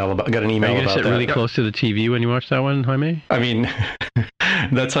got an email about Are you going to sit that. really close to the TV when you watch that one, Jaime? I mean,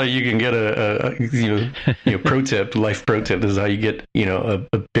 that's how you can get a pro tip, life pro tip. This is how you get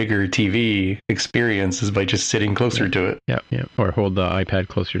a bigger TV experience is by just sitting closer to it. Yeah, or hold the iPad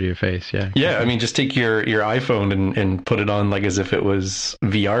closer to your face. Yeah. Yeah, I mean, just take your iPhone and put it on like as if it was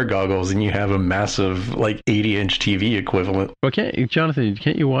VR goggles, and you have a massive 80-inch TV equivalent. Well, Jonathan,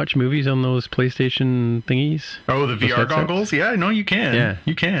 can't you watch movies on those PlayStation thingies? Oh, the VR goggles? Yeah, no, you can. Yeah.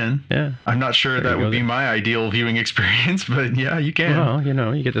 You can. Yeah. I'm not sure that would be my ideal viewing experience, but yeah, you can.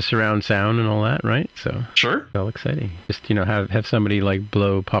 Well, you get the surround sound and all that, right? So sure. It's all exciting. Just, have somebody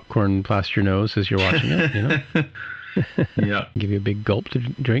blow popcorn past your nose as you're watching it, Yeah, give you a big gulp to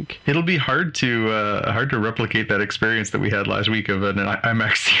drink. It'll be hard to replicate that experience that we had last week of an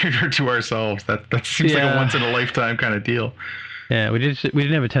IMAX theater to ourselves. That seems like a once in a lifetime kind of deal. Yeah, we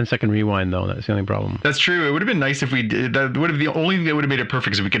didn't have a 10-second rewind though. That's the only problem. That's true. It would have been nice if we did. That would have the only thing that would have made it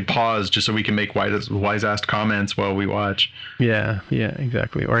perfect is if we could pause just so we can make wise-assed comments while we watch. Yeah,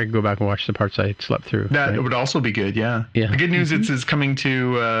 exactly. Or I could go back and watch the parts I slept through. That would also be good. Yeah. The good news is coming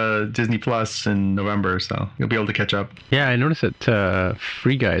to Disney Plus in November, so you'll be able to catch up. Yeah, I noticed that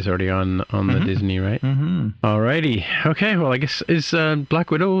Free Guy is already on the Disney, right? Mm-hmm. Alrighty. Okay. Well, I guess is Black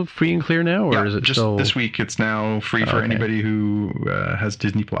Widow free and clear now, or is it just still... this week? It's now free for anybody who has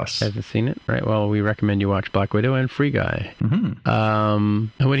Disney Plus. Hasn't seen it, right? Well, we recommend you watch Black Widow and Free Guy. Mm-hmm.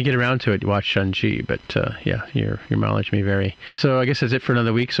 And when you get around to it, you watch Shang-Chi. But your mileage may vary. So I guess that's it for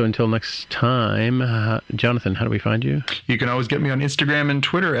another week. So until next time, Jonathan, how do we find you? You can always get me on Instagram and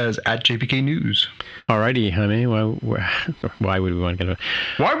Twitter as @JPK News. Alrighty, Jaime. Why would we want to get?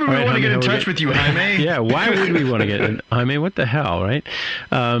 Why would we want to get in touch with you, Jaime? Yeah. Why would we want to get in? Jaime, what the hell, right?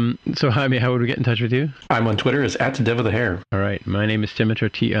 So Jaime, how would we get in touch with you? I'm on Twitter as @DevOfTheHair. All right. My name is Timitra,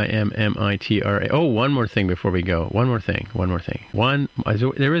 Timmitra. Oh, one more thing before we go. One more thing.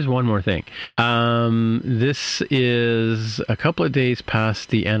 There is one more thing. This is a couple of days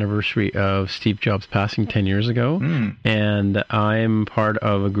past the anniversary of Steve Jobs passing 10 years ago. And I'm part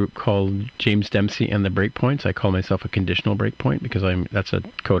of a group called James Dempsey and the Breakpoints. I call myself a conditional breakpoint because that's a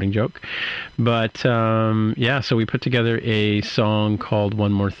coding joke. But so we put together a song called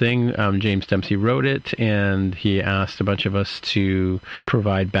One More Thing. James Dempsey wrote it, and he asked a bunch of us to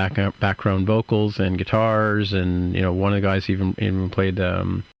provide background vocals and guitars, and one of the guys even played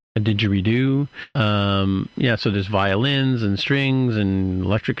a didgeridoo. So there's violins and strings and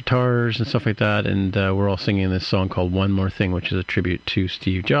electric guitars and stuff like that. And we're all singing this song called One More Thing, which is a tribute to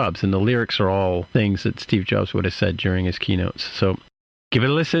Steve Jobs. And the lyrics are all things that Steve Jobs would have said during his keynotes. So give it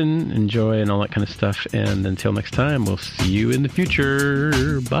a listen, enjoy, and all that kind of stuff. And until next time, we'll see you in the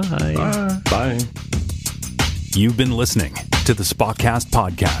future. Bye. Bye. You've been listening to the Spotcast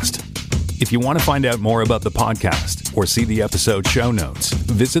podcast. If you want to find out more about the podcast or see the episode show notes,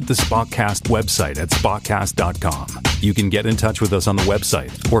 visit the Spotcast website at spotcast.com. You can get in touch with us on the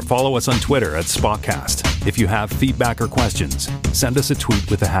website or follow us on Twitter at Spotcast. If you have feedback or questions, send us a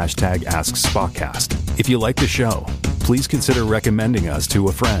tweet with the hashtag AskSpotcast. If you like the show, please consider recommending us to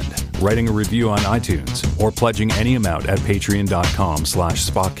a friend, writing a review on iTunes, or pledging any amount at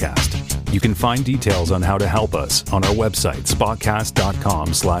patreon.com/Spotcast. You can find details on how to help us on our website,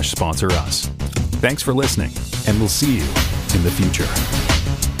 spotcast.com/sponsor us. Thanks for listening, and we'll see you in the future.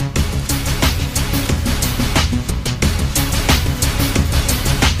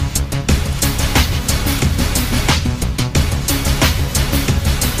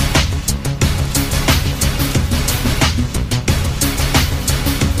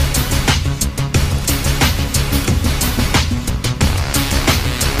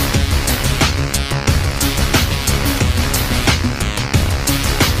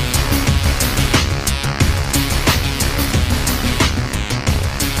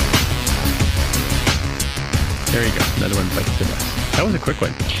 That was a quick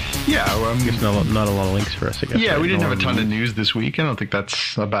one. Yeah, There's not a lot of links for us, I guess. Yeah, we didn't have a ton of news this week. I don't think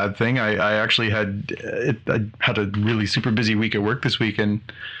that's a bad thing. I actually had a really super busy week at work this week, and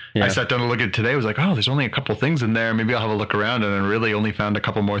I sat down to look at it today. I was like, oh, there's only a couple things in there. Maybe I'll have a look around, and I really only found a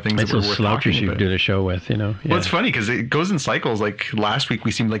couple more things that were worth talking about. You did a show with, you know. Well, it's funny because it goes in cycles. Like last week,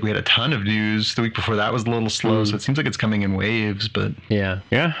 we seemed like we had a ton of news. The week before that was a little slow, so it seems like it's coming in waves. But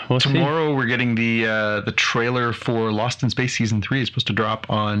we'll tomorrow we're getting the trailer for Lost in Space season 3 is supposed to drop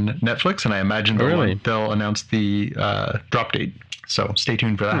on Netflix, and I imagine they'll announce the drop date. So stay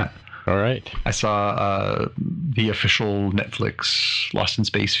tuned for that. All right. I saw the official Netflix Lost in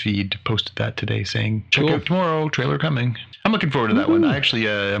Space feed posted that today, saying check out tomorrow, trailer coming. I'm looking forward to that one. I actually,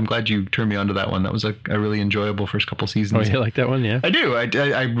 I'm glad you turned me on to that one. That was a really enjoyable first couple seasons. Oh, you like that one? Yeah, I do.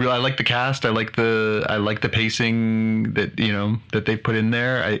 I really like the cast. I like the pacing that they've put in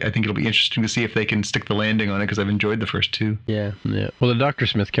there. I think it'll be interesting to see if they can stick the landing on it because I've enjoyed the first two. Yeah. Well, the Dr.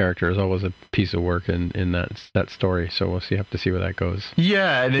 Smith character is always a piece of work in that story. So we'll have to see where that goes.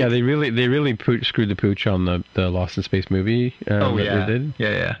 Yeah. They really screwed the pooch on the Lost in Space movie. They did.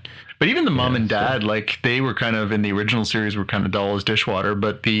 Yeah. But even the mom and dad, like they were kind of in the original series were kind of dull as dishwater.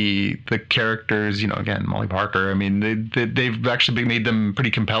 But the characters, again, Molly Parker. I mean, they've actually made them pretty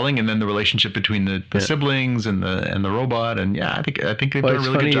compelling. And then the relationship between the siblings and the robot, and I think they've done a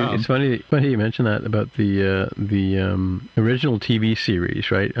really good job. It's funny you mention that about the original TV series,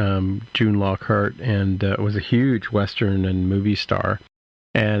 right? June Lockhart and was a huge Western and movie star.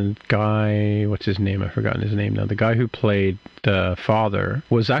 And guy, what's his name? I've forgotten his name now. The guy who played the father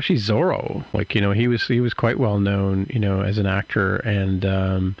was actually Zorro. Like, he was quite well known, as an actor. And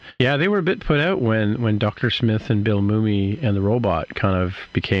they were a bit put out when Dr. Smith and Bill Mumy and the robot kind of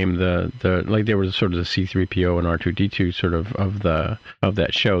became the like they were sort of the C-3PO and R2-D2 sort of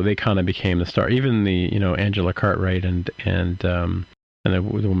that show. They kind of became the star. Even the Angela Cartwright and the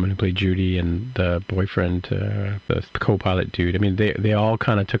woman who played Judy and the boyfriend, the co-pilot dude. I mean, they all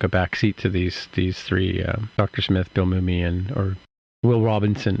kind of took a back seat to these three, Dr. Smith, Bill Mumy, or Will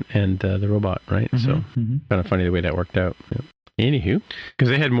Robinson and the robot, right? Mm-hmm, so kind of funny the way that worked out. Yeah. Anywho, because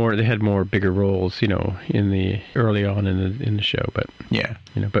they had more bigger roles, in the early on in the show, but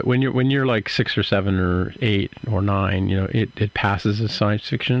but when you're like 6 or 7 or 8 or 9, it passes as science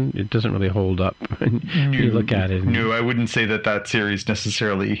fiction. It doesn't really hold up when you look at it. No, I wouldn't say that series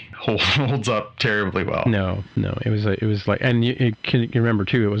necessarily holds up terribly well. No, it was like, and you can remember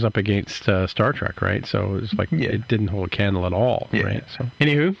too, it was up against Star Trek, right? So it was like it didn't hold a candle at all, right? So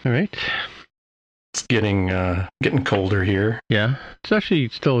anywho, all right. It's getting colder here. Yeah. It's actually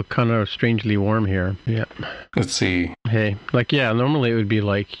still kind of strangely warm here. Yeah. Let's see. Hey, normally it would be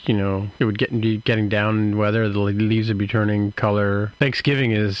like, it would be getting down in weather, the leaves would be turning color.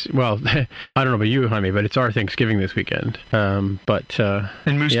 Thanksgiving is, well, I don't know about you, honey, but it's our Thanksgiving this weekend. And Moose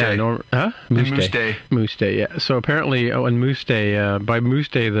Day. Moose Day. Moose Day, yeah. So apparently, on Moose Day, by Moose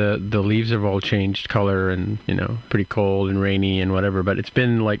Day, the leaves have all changed color and, pretty cold and rainy and whatever, but it's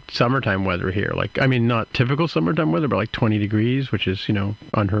been like summertime weather here, like I mean, not typical summertime weather, but like 20 degrees, which is,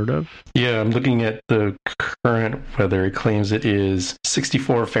 unheard of. Yeah, I'm looking at the current weather. It claims it is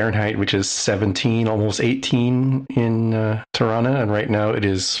 64 Fahrenheit, which is 17, almost 18 in Toronto. And right now it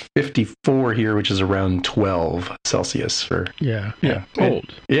is 54 here, which is around 12 Celsius. Yeah.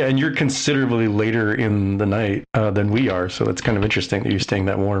 Cold. And you're considerably later in the night than we are. So it's kind of interesting that you're staying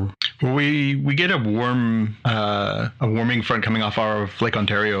that warm. Well, we get a warming front coming off our Lake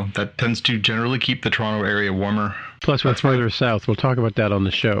Ontario that tends to generally keep the Toronto area warmer. Plus, we're further south. We'll talk about that on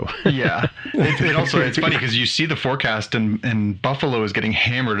the show. Yeah. It's funny because you see the forecast and Buffalo is getting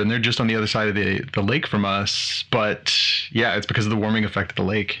hammered and they're just on the other side of the lake from us. But yeah, it's because of the warming effect of the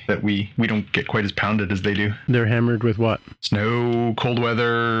lake that we don't get quite as pounded as they do. They're hammered with what? Snow, cold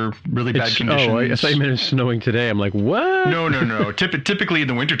weather, really bad conditions. Oh, I thought you meant it's snowing today. I'm like, what? No. Typically in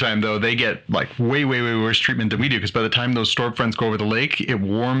the wintertime, though, they get like way, way, way worse treatment than we do because by the time those storm fronts go over the lake, it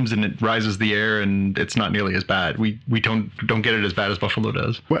warms and it rises the air and it's not nearly as bad. We don't get it as bad as Buffalo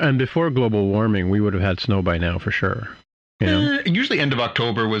does. Well, and before global warming, we would have had snow by now for sure. Usually end of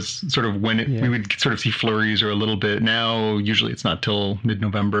October was sort of when we would sort of see flurries or a little bit. Now, usually it's not till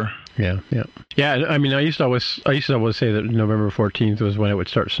mid-November. Yeah. I mean, I used to always say that November 14th was when it would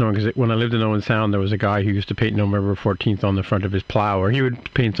start snowing because when I lived in Owen Sound, there was a guy who used to paint November 14th on the front of his plow, or he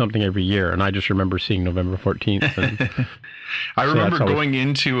would paint something every year, and I just remember seeing November 14th. And I remember going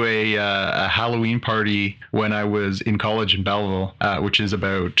into a Halloween party when I was in college in Belleville, which is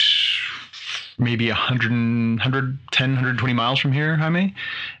about maybe 110, 120 miles from here, Jaime.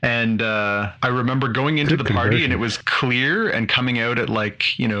 And I remember going into the party and it was clear and coming out at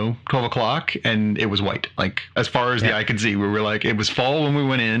 12 o'clock and it was white. Like as far as the eye could see, we were like, it was fall when we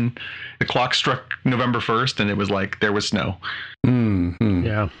went in. The clock struck November 1st and it was like, there was snow. Mm-hmm.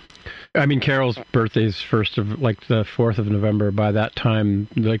 Yeah. I mean, Carol's birthday is the 4th of November. By that time,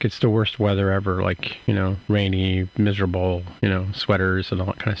 it's the worst weather ever. Rainy, miserable, sweaters and all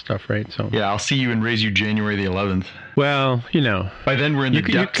that kind of stuff, right? So yeah, I'll see you and raise you January the 11th. Well, by then we're in the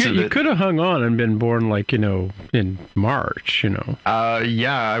depths of it. You could have hung on and been born in March.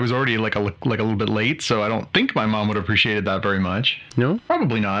 Yeah, I was already like a little bit late, so I don't think my mom would have appreciated that very much. No,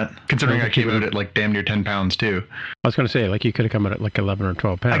 probably not. Considering I came out at damn near 10 pounds too. I was going to say you could have come out at 11 or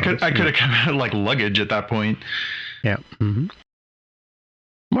 12 pounds. I could have come out like luggage at that point. Yeah. Mm-hmm.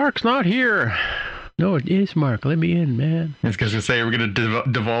 Mark's not here. No, it is Mark. Let me in, man. I was going to say, we're going to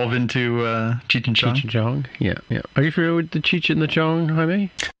devolve into Cheech and Chong. Cheech and Chong, yeah. Are you familiar with the Cheech and the Chong,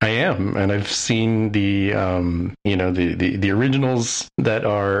 Jaime? I am, and I've seen the the originals that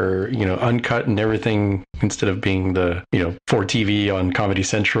are uncut and everything instead of being the for TV on Comedy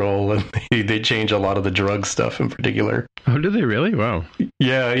Central, and they change a lot of the drug stuff in particular. Oh, do they really? Wow.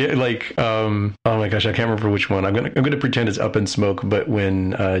 Yeah, oh my gosh, I can't remember which one. I'm gonna pretend it's Up in Smoke, but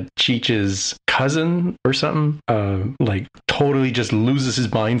when Cheech's cousin or something totally just loses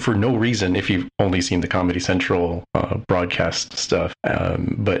his mind for no reason, if you've only seen the Comedy Central broadcast stuff,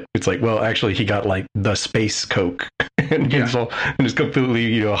 but it's actually he got the space coke and is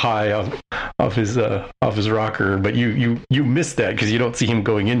completely high off his rocker, but you miss that because you don't see him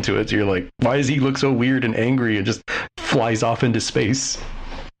going into it, so you're like, why does he look so weird and angry and just flies off into space?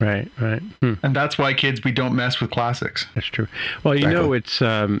 Right. And that's why, kids, we don't mess with classics. That's true. Well, it's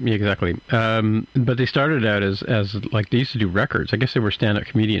exactly. But they started out as they used to do records. I guess they were stand-up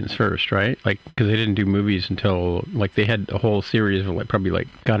comedians first, right? Because they didn't do movies until they had a whole series of probably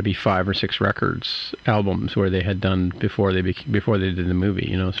got to be 5 or 6 albums where they had done before they did the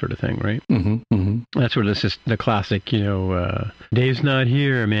movie, sort of thing, right? Mm-hmm. That's where this is the classic, Dave's not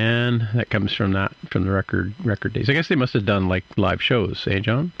here, man. That comes from the record days. I guess they must have done live shows, eh,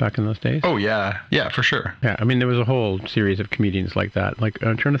 John? Back in those days? Oh, yeah, for sure. Yeah, I mean, there was a whole series of comedians like that.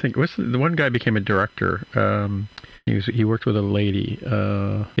 I'm trying to think, the one guy became a director. He worked with a lady.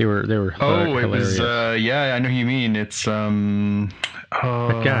 They were hilarious. It was, I know who you mean. It's, that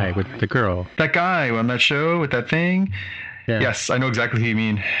guy with the girl. That guy on that show with that thing. Yeah. Yes, I know exactly who you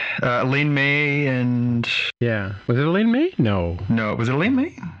mean. Elaine May and... Yeah. Was it Elaine May? No. No, was it Elaine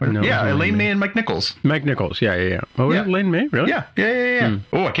May? No, yeah, Elaine May and Mike Nichols. Mike Nichols, yeah. Oh, was it Elaine May? Really? Yeah.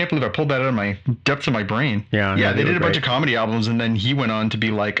 Oh, I can't believe I pulled that out of my depths of my brain. Yeah, they did a bunch of comedy albums, and then he went on to be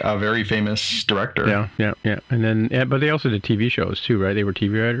a very famous director. Yeah. And then, but they also did TV shows too, right? They were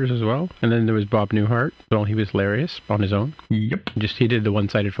TV writers as well. And then there was Bob Newhart. Well, he was hilarious on his own. Yep. He did the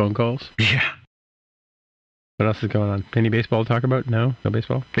one-sided phone calls. Yeah. What else is going on? Any baseball to talk about? No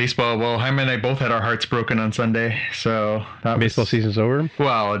baseball. Baseball. Well, Jaime and I both had our hearts broken on Sunday, so baseball season's over.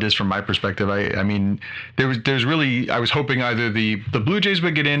 Well, it is from my perspective. I mean, there's really. I was hoping either the Blue Jays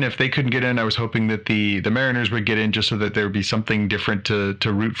would get in. If they couldn't get in, I was hoping that the Mariners would get in, just so that there would be something different to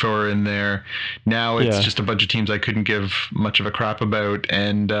root for in there. Now it's just a bunch of teams I couldn't give much of a crap about,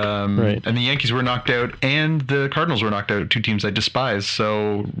 and and the Yankees were knocked out, and the Cardinals were knocked out. 2 teams I despise.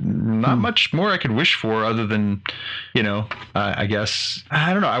 So not much more I could wish for, other than, I guess,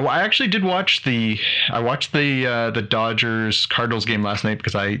 I don't know. I actually did watch the Dodgers Cardinals game last night,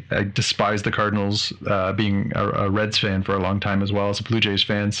 because I despise the Cardinals, being a Reds fan for a long time as well as a Blue Jays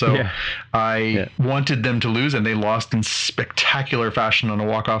fan. So I wanted them to lose, and they lost in spectacular fashion on a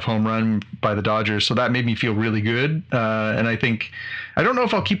walk-off home run by the Dodgers. So that made me feel really good. And I don't know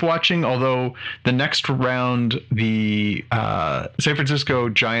if I'll keep watching, although the next round, the San Francisco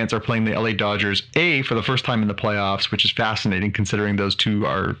Giants are playing the LA Dodgers for the first time in the playoffs, which is fascinating considering those two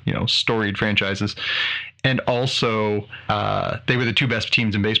are, storied franchises. And also, they were the 2 best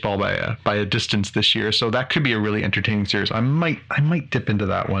teams in baseball by a distance this year, so that could be a really entertaining series. I might dip into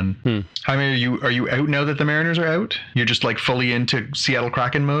that one. Jaime, are you out now that the Mariners are out? You're just like fully into Seattle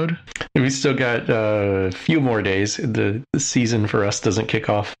Kraken mode? We still got a few more days. The season for us doesn't kick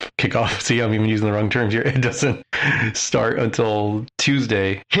off. See, I'm even using the wrong terms here. It doesn't start until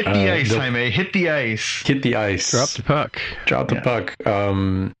Tuesday. Hit the ice, Jaime. Hit the ice. Hit the ice. Drop the puck. Drop the puck.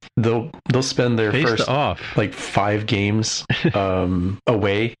 They'll spend their first like 5 games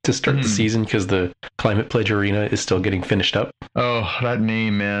away to start the season, because the Climate Pledge Arena is still getting finished up. Oh, that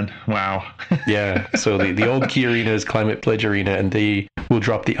name, man. Wow. Yeah. So the old Key Arena is Climate Pledge Arena, and they will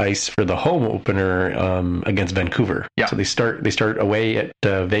drop the ice for the home opener against Vancouver. Yeah. So they start away at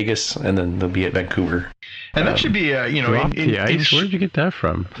Vegas, and then they'll be at Vancouver. And that should be drop the ice. Where did you get that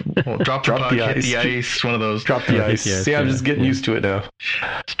from? Well, drop the puck, hit the ice. One of those. Drop the ice. See, I'm just getting used to it now.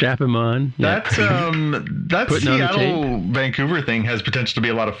 Strap him on. That Seattle Vancouver thing has potential to be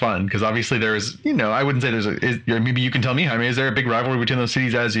a lot of fun, because obviously there's, I wouldn't say maybe you can tell me, Jaime, is there a big rivalry between those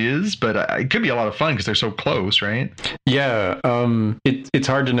cities as is? But it could be a lot of fun because they're so close, right? Yeah. It's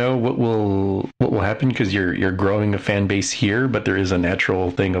hard to know what will happen, because you're growing a fan base here, but there is a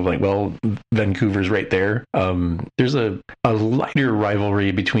natural thing of like, well, Vancouver's right there. There's a lighter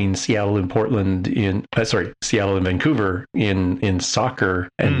rivalry between Seattle and Portland Seattle and Vancouver in soccer,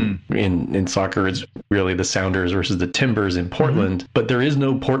 and in soccer it's really the Sounders versus the Timbers in Portland. But there is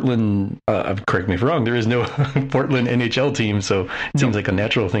no Portland. Correct me if I'm wrong. There is no Portland NHL team, so it seems like a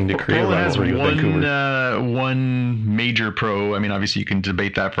natural thing to create a rivalry with Vancouver. One major pro. I mean, obviously you can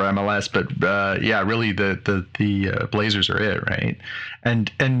debate that for MLS, but really the Blazers are it, right?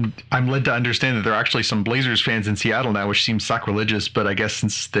 And I'm led to understand that there are actually some Blazers fans in Seattle now, which seems sacrilegious, but I guess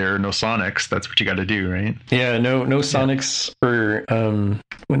since there are no Sonics, that's what you got to do, right? Yeah, no Sonics for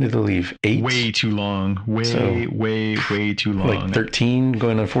when did they leave? 8? Way too long. Way too long. Like 13,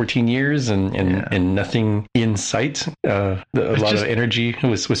 going on 14 years, and nothing in sight. A lot of energy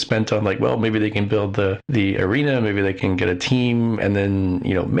was spent on like, well, maybe they can build the arena, maybe they can get a team, and then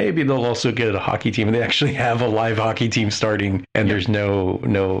maybe they'll also get a hockey team, and they actually have a live hockey team starting, and there's no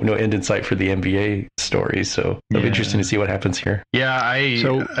end in sight for the NBA story. So it'll be interesting to see what happens here. Yeah,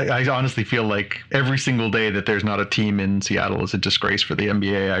 I honestly feel like every single day that there's not a team in Seattle is a disgrace for the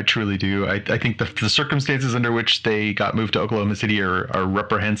NBA. I truly do. I think the circumstances under which they got moved to Oklahoma City are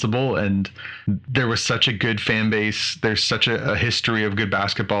reprehensible, and there was such a good fan base. There's such a history of good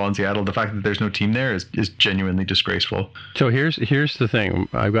basketball in Seattle. The fact that there's no team there is genuinely disgraceful. So here's the thing.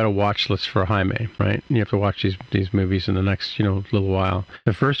 I've got a watch list for Jaime, right? You have to watch these movies in the next little while.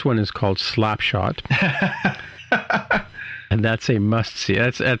 The first one is called Slapshot. And that's a must see.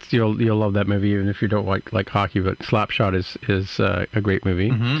 That's you'll love that movie even if you don't like hockey. But Slapshot is a great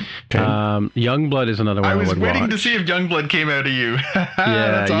movie. Okay. Youngblood is another one I was waiting watch. to see if Youngblood came out of you.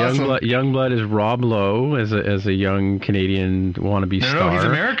 Yeah, awesome. Youngblood is Rob Lowe as a young Canadian wannabe star. No, he's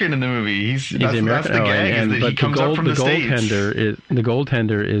American in the movie. He's American. That's the gag. Is that he comes up from the States. The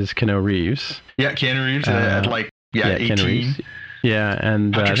goaltender is Keanu Reeves. Yeah, Keanu Reeves at 18. Keanu Reeves. Yeah,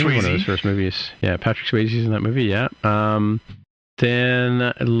 and I think one of his first movies. Yeah, Patrick Swayze's in that movie, yeah.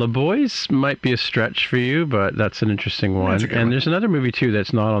 Then Le Boys might be a stretch for you, but that's an interesting one. And there's another movie, too,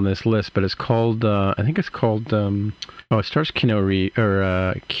 that's not on this list, but it's called, I think it's called, it stars Keir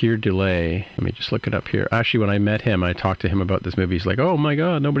Dullea. Let me just look it up here. Actually, when I met him, I talked to him about this movie. He's like, oh my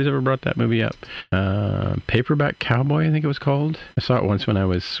God, nobody's ever brought that movie up. Paperback Cowboy, I think it was called. I saw it once when I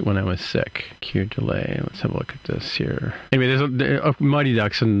was sick. Keir Dullea. Let's have a look at this here. Anyway, there's a Mighty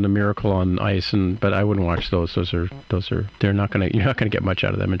Ducks and The Miracle on Ice, but I wouldn't watch those. They're not going to you're not going to get much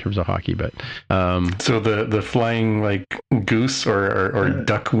out of them in terms of hockey. But so the flying like goose or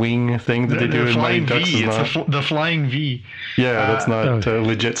duck wing thing that they do in Mighty Ducks is not the flying V. Yeah, that's not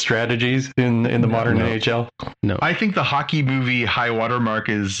legit strategies in the modern NHL. No, I think the hockey movie high watermark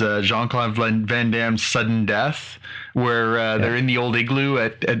is Jean-Claude Van Damme's Sudden Death, where they're in the old igloo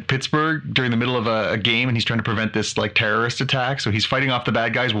at Pittsburgh during the middle of a game, and he's trying to prevent this like terrorist attack. So he's fighting off the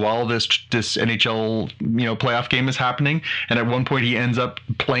bad guys while this NHL playoff game is happening, and at one point he ends up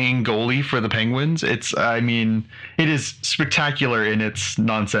playing goalie for the Penguins. It is spectacular in its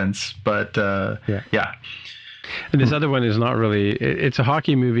nonsense, but yeah. And this other one is not really, it's a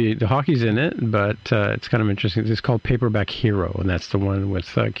hockey movie. The hockey's in it, but it's kind of interesting. It's called Paperback Hero, and that's the one with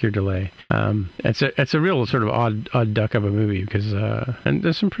Keir Dullea. It's a real sort of odd duck of a movie because and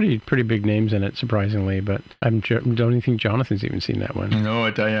there's some pretty big names in it, surprisingly. But I don't even think Jonathan's even seen that one. No,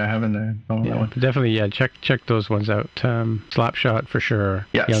 I haven't. That one. Definitely, check those ones out. Slapshot for sure.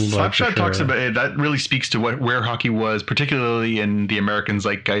 Yeah, Slapshot talks about it. That really speaks to where hockey was, particularly in the American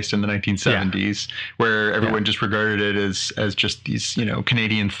zeitgeist in the 1970s, where everyone just regarded it as just these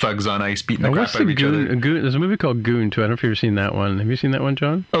Canadian thugs on ice beating the crap out of each other. There's a movie called Goon too. I don't know if you've ever seen that one. Have you seen that one,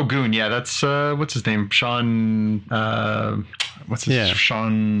 John? Oh, Goon. Yeah, that's what's his name? Sean.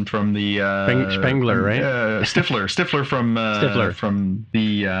 Sean from the Spengler, right? Stifler from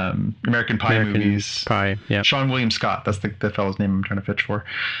the American Pie movies. Pie. Yeah. Sean William Scott. That's the fellow's name I'm trying to pitch for.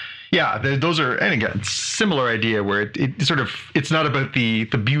 Yeah, those are, and again, similar idea where it sort of, it's not about the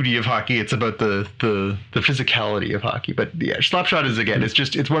beauty of hockey, it's about the physicality of hockey. But yeah, Slapshot is, again,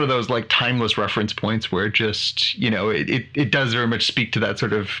 it's one of those like timeless reference points where it just, it does very much speak to that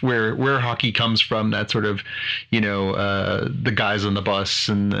sort of where hockey comes from, that sort of, the guys on the bus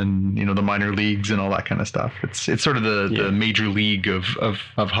and the minor leagues and all that kind of stuff. It's sort of the major league of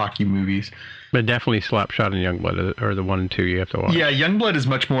hockey movies. But definitely Slapshot and Youngblood are the 1 and 2 you have to watch. Yeah, Youngblood is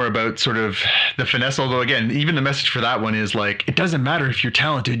much more about sort of the finesse, although again, even the message for that one is like, it doesn't matter if you're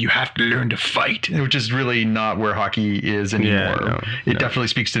talented, you have to learn to fight, which is really not where hockey is anymore. It definitely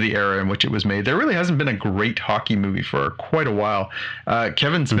speaks to the era in which it was made. There really hasn't been a great hockey movie for quite a while.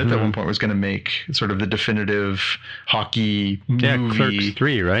 Kevin Smith at one point was going to make sort of the definitive hockey movie. Yeah, Clerks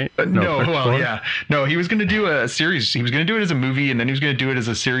 3, right? No, he was going to do a series. He was going to do it as a movie, and then he was going to do it as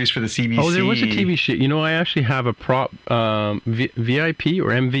a series for the CBC. Oh, there was a TV show. I actually have a prop, VIP or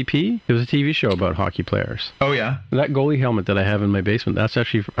MVP. It was a TV show about hockey players. Oh yeah, that goalie helmet that I have in my basement, that's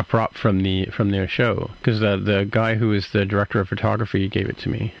actually a prop from their show, because the guy who is the director of photography gave it to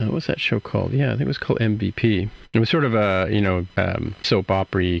me. What's that show called? Yeah, I think it was called MVP. It was sort of a soap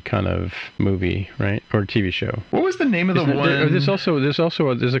opera kind of movie, right, or TV show. What was the name of the one?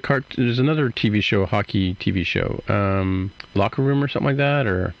 There's another TV show, hockey TV show, Locker Room or something like that,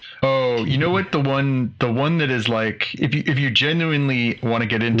 or. Oh, you know what? The one that is like, if you genuinely want to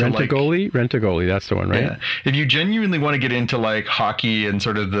get into Rent a Goalie, that's the one, right? Yeah. If you genuinely want to get into like hockey and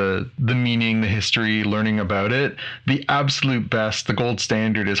sort of the meaning, the history, learning about it, the absolute best, the gold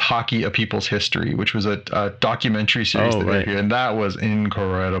standard is Hockey: A People's History, which was a documentary series and that was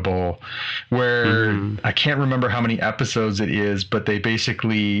incredible. Where I can't remember how many episodes it is, but they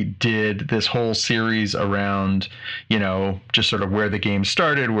basically did this whole series around, just sort of where the game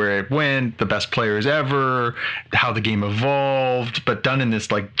started, where it went, the best players ever, how the game evolved, but done in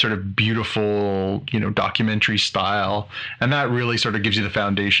this like sort of beautiful, documentary style. And that really sort of gives you the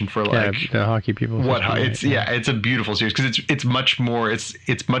foundation for like the Hockey People's History. It's a beautiful series because it's much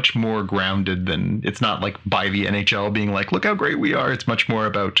more grounded than, it's not like by the NHL being like, look how great we are. It's much more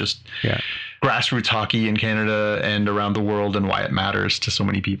about just grassroots hockey in Canada and around the world and why it matters to so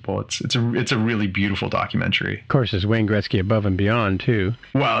many people. It's a really beauuful documentary. Of course, there's Wayne Gretzky above and beyond too.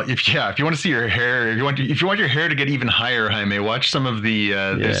 Well, if you want to see your hair, if you want your hair to get even higher, Jaime, watch some of the.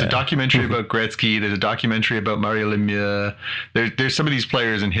 There's a documentary about Gretzky. There's a documentary about Mario Lemieux. There's some of these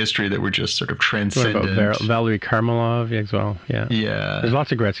players in history that were just sort of transcendent. What about Valery Karmalov as well? Yeah. There's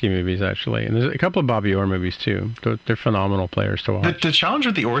lots of Gretzky movies actually, and there's a couple of Bobby Orr movies too. They're phenomenal players to watch. The challenge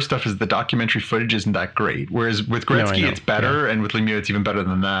with the Orr stuff is the documentary footage isn't that great, whereas with Gretzky it's better, and with Lemieux it's even better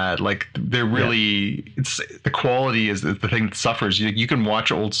than that. Like they're really, it's the quality is the thing that suffers. You can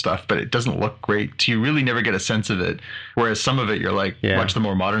watch old stuff, but it doesn't look great. So you really never get a sense of it. Whereas some of it, you're like, watch the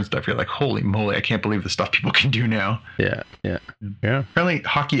more modern stuff, you're like, holy moly, I can't believe the stuff people can do now. Yeah. Apparently,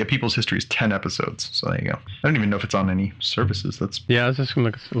 Hockey: A People's History is 10 episodes. So there you go. I don't even know if it's on any services. I was just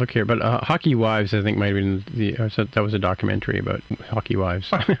gonna look here, but Hockey Wives, I think might have been that was a documentary about hockey wives.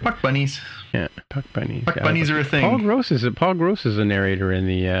 Puck bunnies. Yeah, puck bunnies. Puck bunnies are a thing. Paul Gross is a narrator in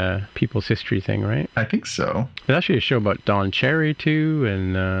the People's History thing, right? I think so. There's actually a show about Don Cherry too,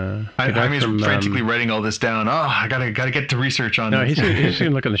 and I'm frantically writing all this down. Oh, I gotta get to research on. No, this. he's just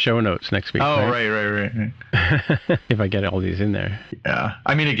gonna look in the show notes next week. Oh, right. If I get all these in there. Yeah,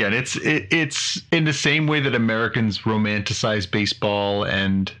 I mean, again, it's in the same way that Americans romanticize baseball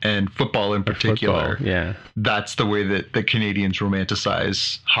and football in particular. Football, yeah, that's the way that the Canadians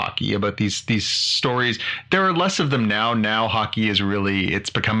romanticize hockey. About these stories, there are less of them now. Now hockey is it's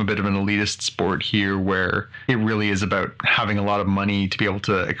become a bit of an elitist sport here, where it really is about having a lot of money to be able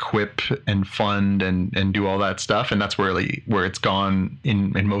to equip and fund and do all that stuff, and that's where it's gone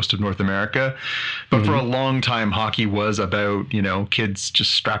in most of North America. But for a long time, hockey was about kids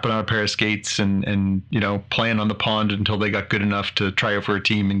just strapping on a pair of skates and playing on the pond until they got good enough to try out for a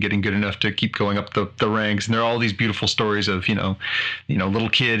team and getting good enough to keep going up the ranks. And there are all these beautiful stories of little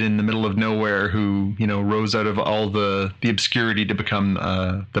kid in the middle of nowhere who rose out of all the obscurity to become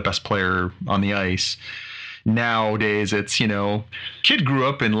the best player on the ice. Nowadays, it's kid grew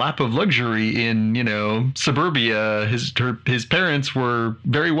up in lap of luxury in suburbia. His parents were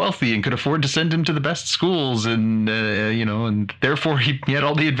very wealthy and could afford to send him to the best schools, and and therefore he had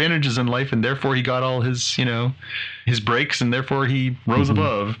all the advantages in life, and therefore he got all his his breaks, and therefore he rose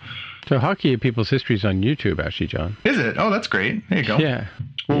above. So Hockey People's History is on YouTube, actually, John. Is it? Oh, that's great. There you go. Yeah.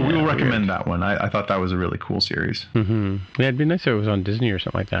 Well, we will recommend that one. I thought that was a really cool series. Mm-hmm. Yeah, it'd be nice if it was on Disney or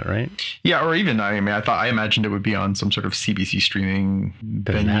something like that, right? Yeah, or even, I imagined it would be on some sort of CBC streaming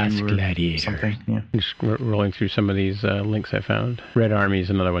The Last Gladiator. Something. Yeah. Just rolling through some of these links I found. Red Army is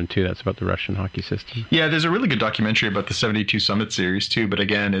another one, too. That's about the Russian hockey system. Yeah, there's a really good documentary about the 72 Summit series, too. But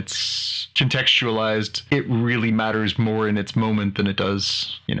again, it's contextualized. It really matters more in its moment than it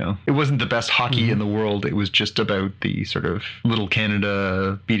does, It wasn't the best hockey in the world. It was just about the sort of little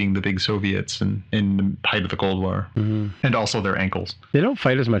Canada beating the big Soviets in the height of the Cold War. Mm-hmm. And also their ankles. They don't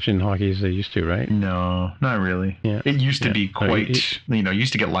fight as much in hockey as they used to, right? No, not really. Yeah. It used to be quite,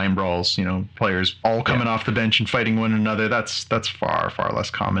 used to get line brawls, players all coming off the bench and fighting one another. That's far, far less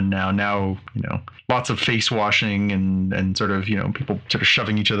common now. Now, lots of face washing and sort of, people sort of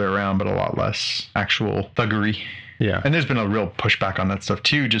shoving each other around, but a lot less actual thuggery. Yeah. And there's been a real pushback on that stuff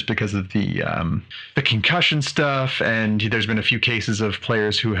too, just because of the concussion stuff. And there's been a few cases of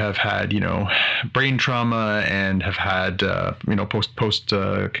players who have had, brain trauma and have had, post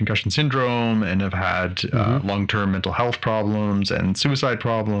concussion syndrome and have had long-term mental health problems and suicide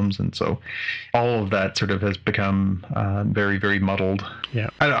problems. And so all of that sort of has become very, very muddled.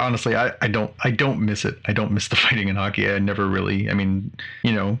 Yeah. Honestly, I don't miss it. I don't miss the fighting in hockey. I never really,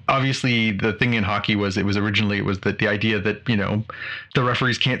 obviously the thing in hockey was the idea that, the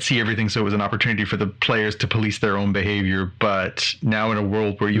referees can't see everything. So it was an opportunity for the players to police their own behavior. But now in a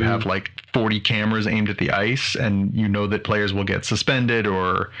world where you have like 40 cameras aimed at the ice and that players will get suspended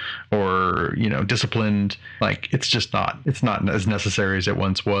or disciplined, like it's not as necessary as it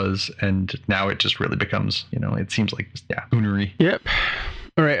once was. And now it just really becomes, it seems like, coonery. Yep.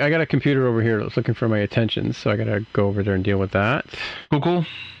 All right, I got a computer over here that's looking for my attention, so I got to go over there and deal with that. Cool.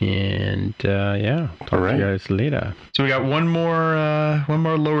 And talk to you guys later. So we got one more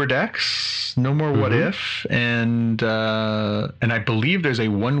Lower Decks, no more What If, and I believe there's a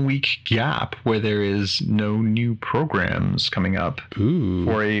 1 week gap where there is no new programs coming up. Ooh,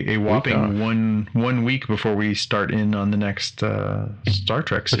 for a whopping one week before we start in on the next Star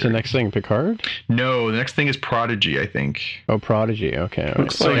Trek series. What's the next thing, Picard? No, the next thing is Prodigy, I think. Oh, Prodigy, okay.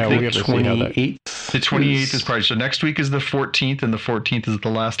 Looks like the 28th. The 28th is Prodigy. So next week is the 14th, and the 14th is the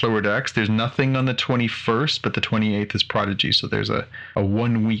last Lower Decks. There's nothing on the 21st, but the 28th is Prodigy. So there's a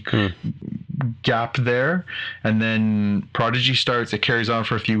 1 week gap there. And then Prodigy starts, it carries on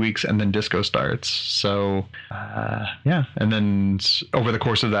for a few weeks, and then Disco starts. So, And then over the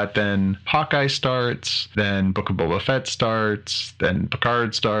course of that, then Hawkeye starts, then Book of Boba Fett starts, then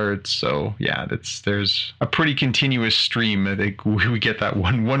Picard starts. So, there's a pretty continuous stream. I think we get that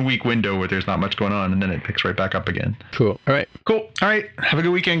one week window where there's not much going on, and then it picks right back up again. Cool. All right. Cool. All right. Have a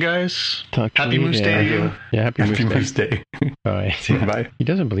good weekend, guys. Happy Moose Day. Yeah, Happy Moose Day. Bye. Bye. He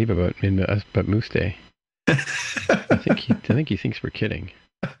doesn't believe about Moose Day. I think he thinks we're kidding.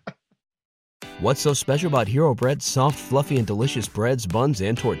 What's so special about Hero Bread's soft, fluffy, and delicious breads, buns,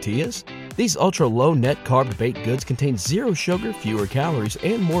 and tortillas? These ultra-low net-carb baked goods contain zero sugar, fewer calories,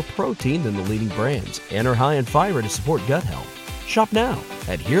 and more protein than the leading brands, and are high in fiber to support gut health. Shop now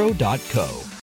at Hero.co.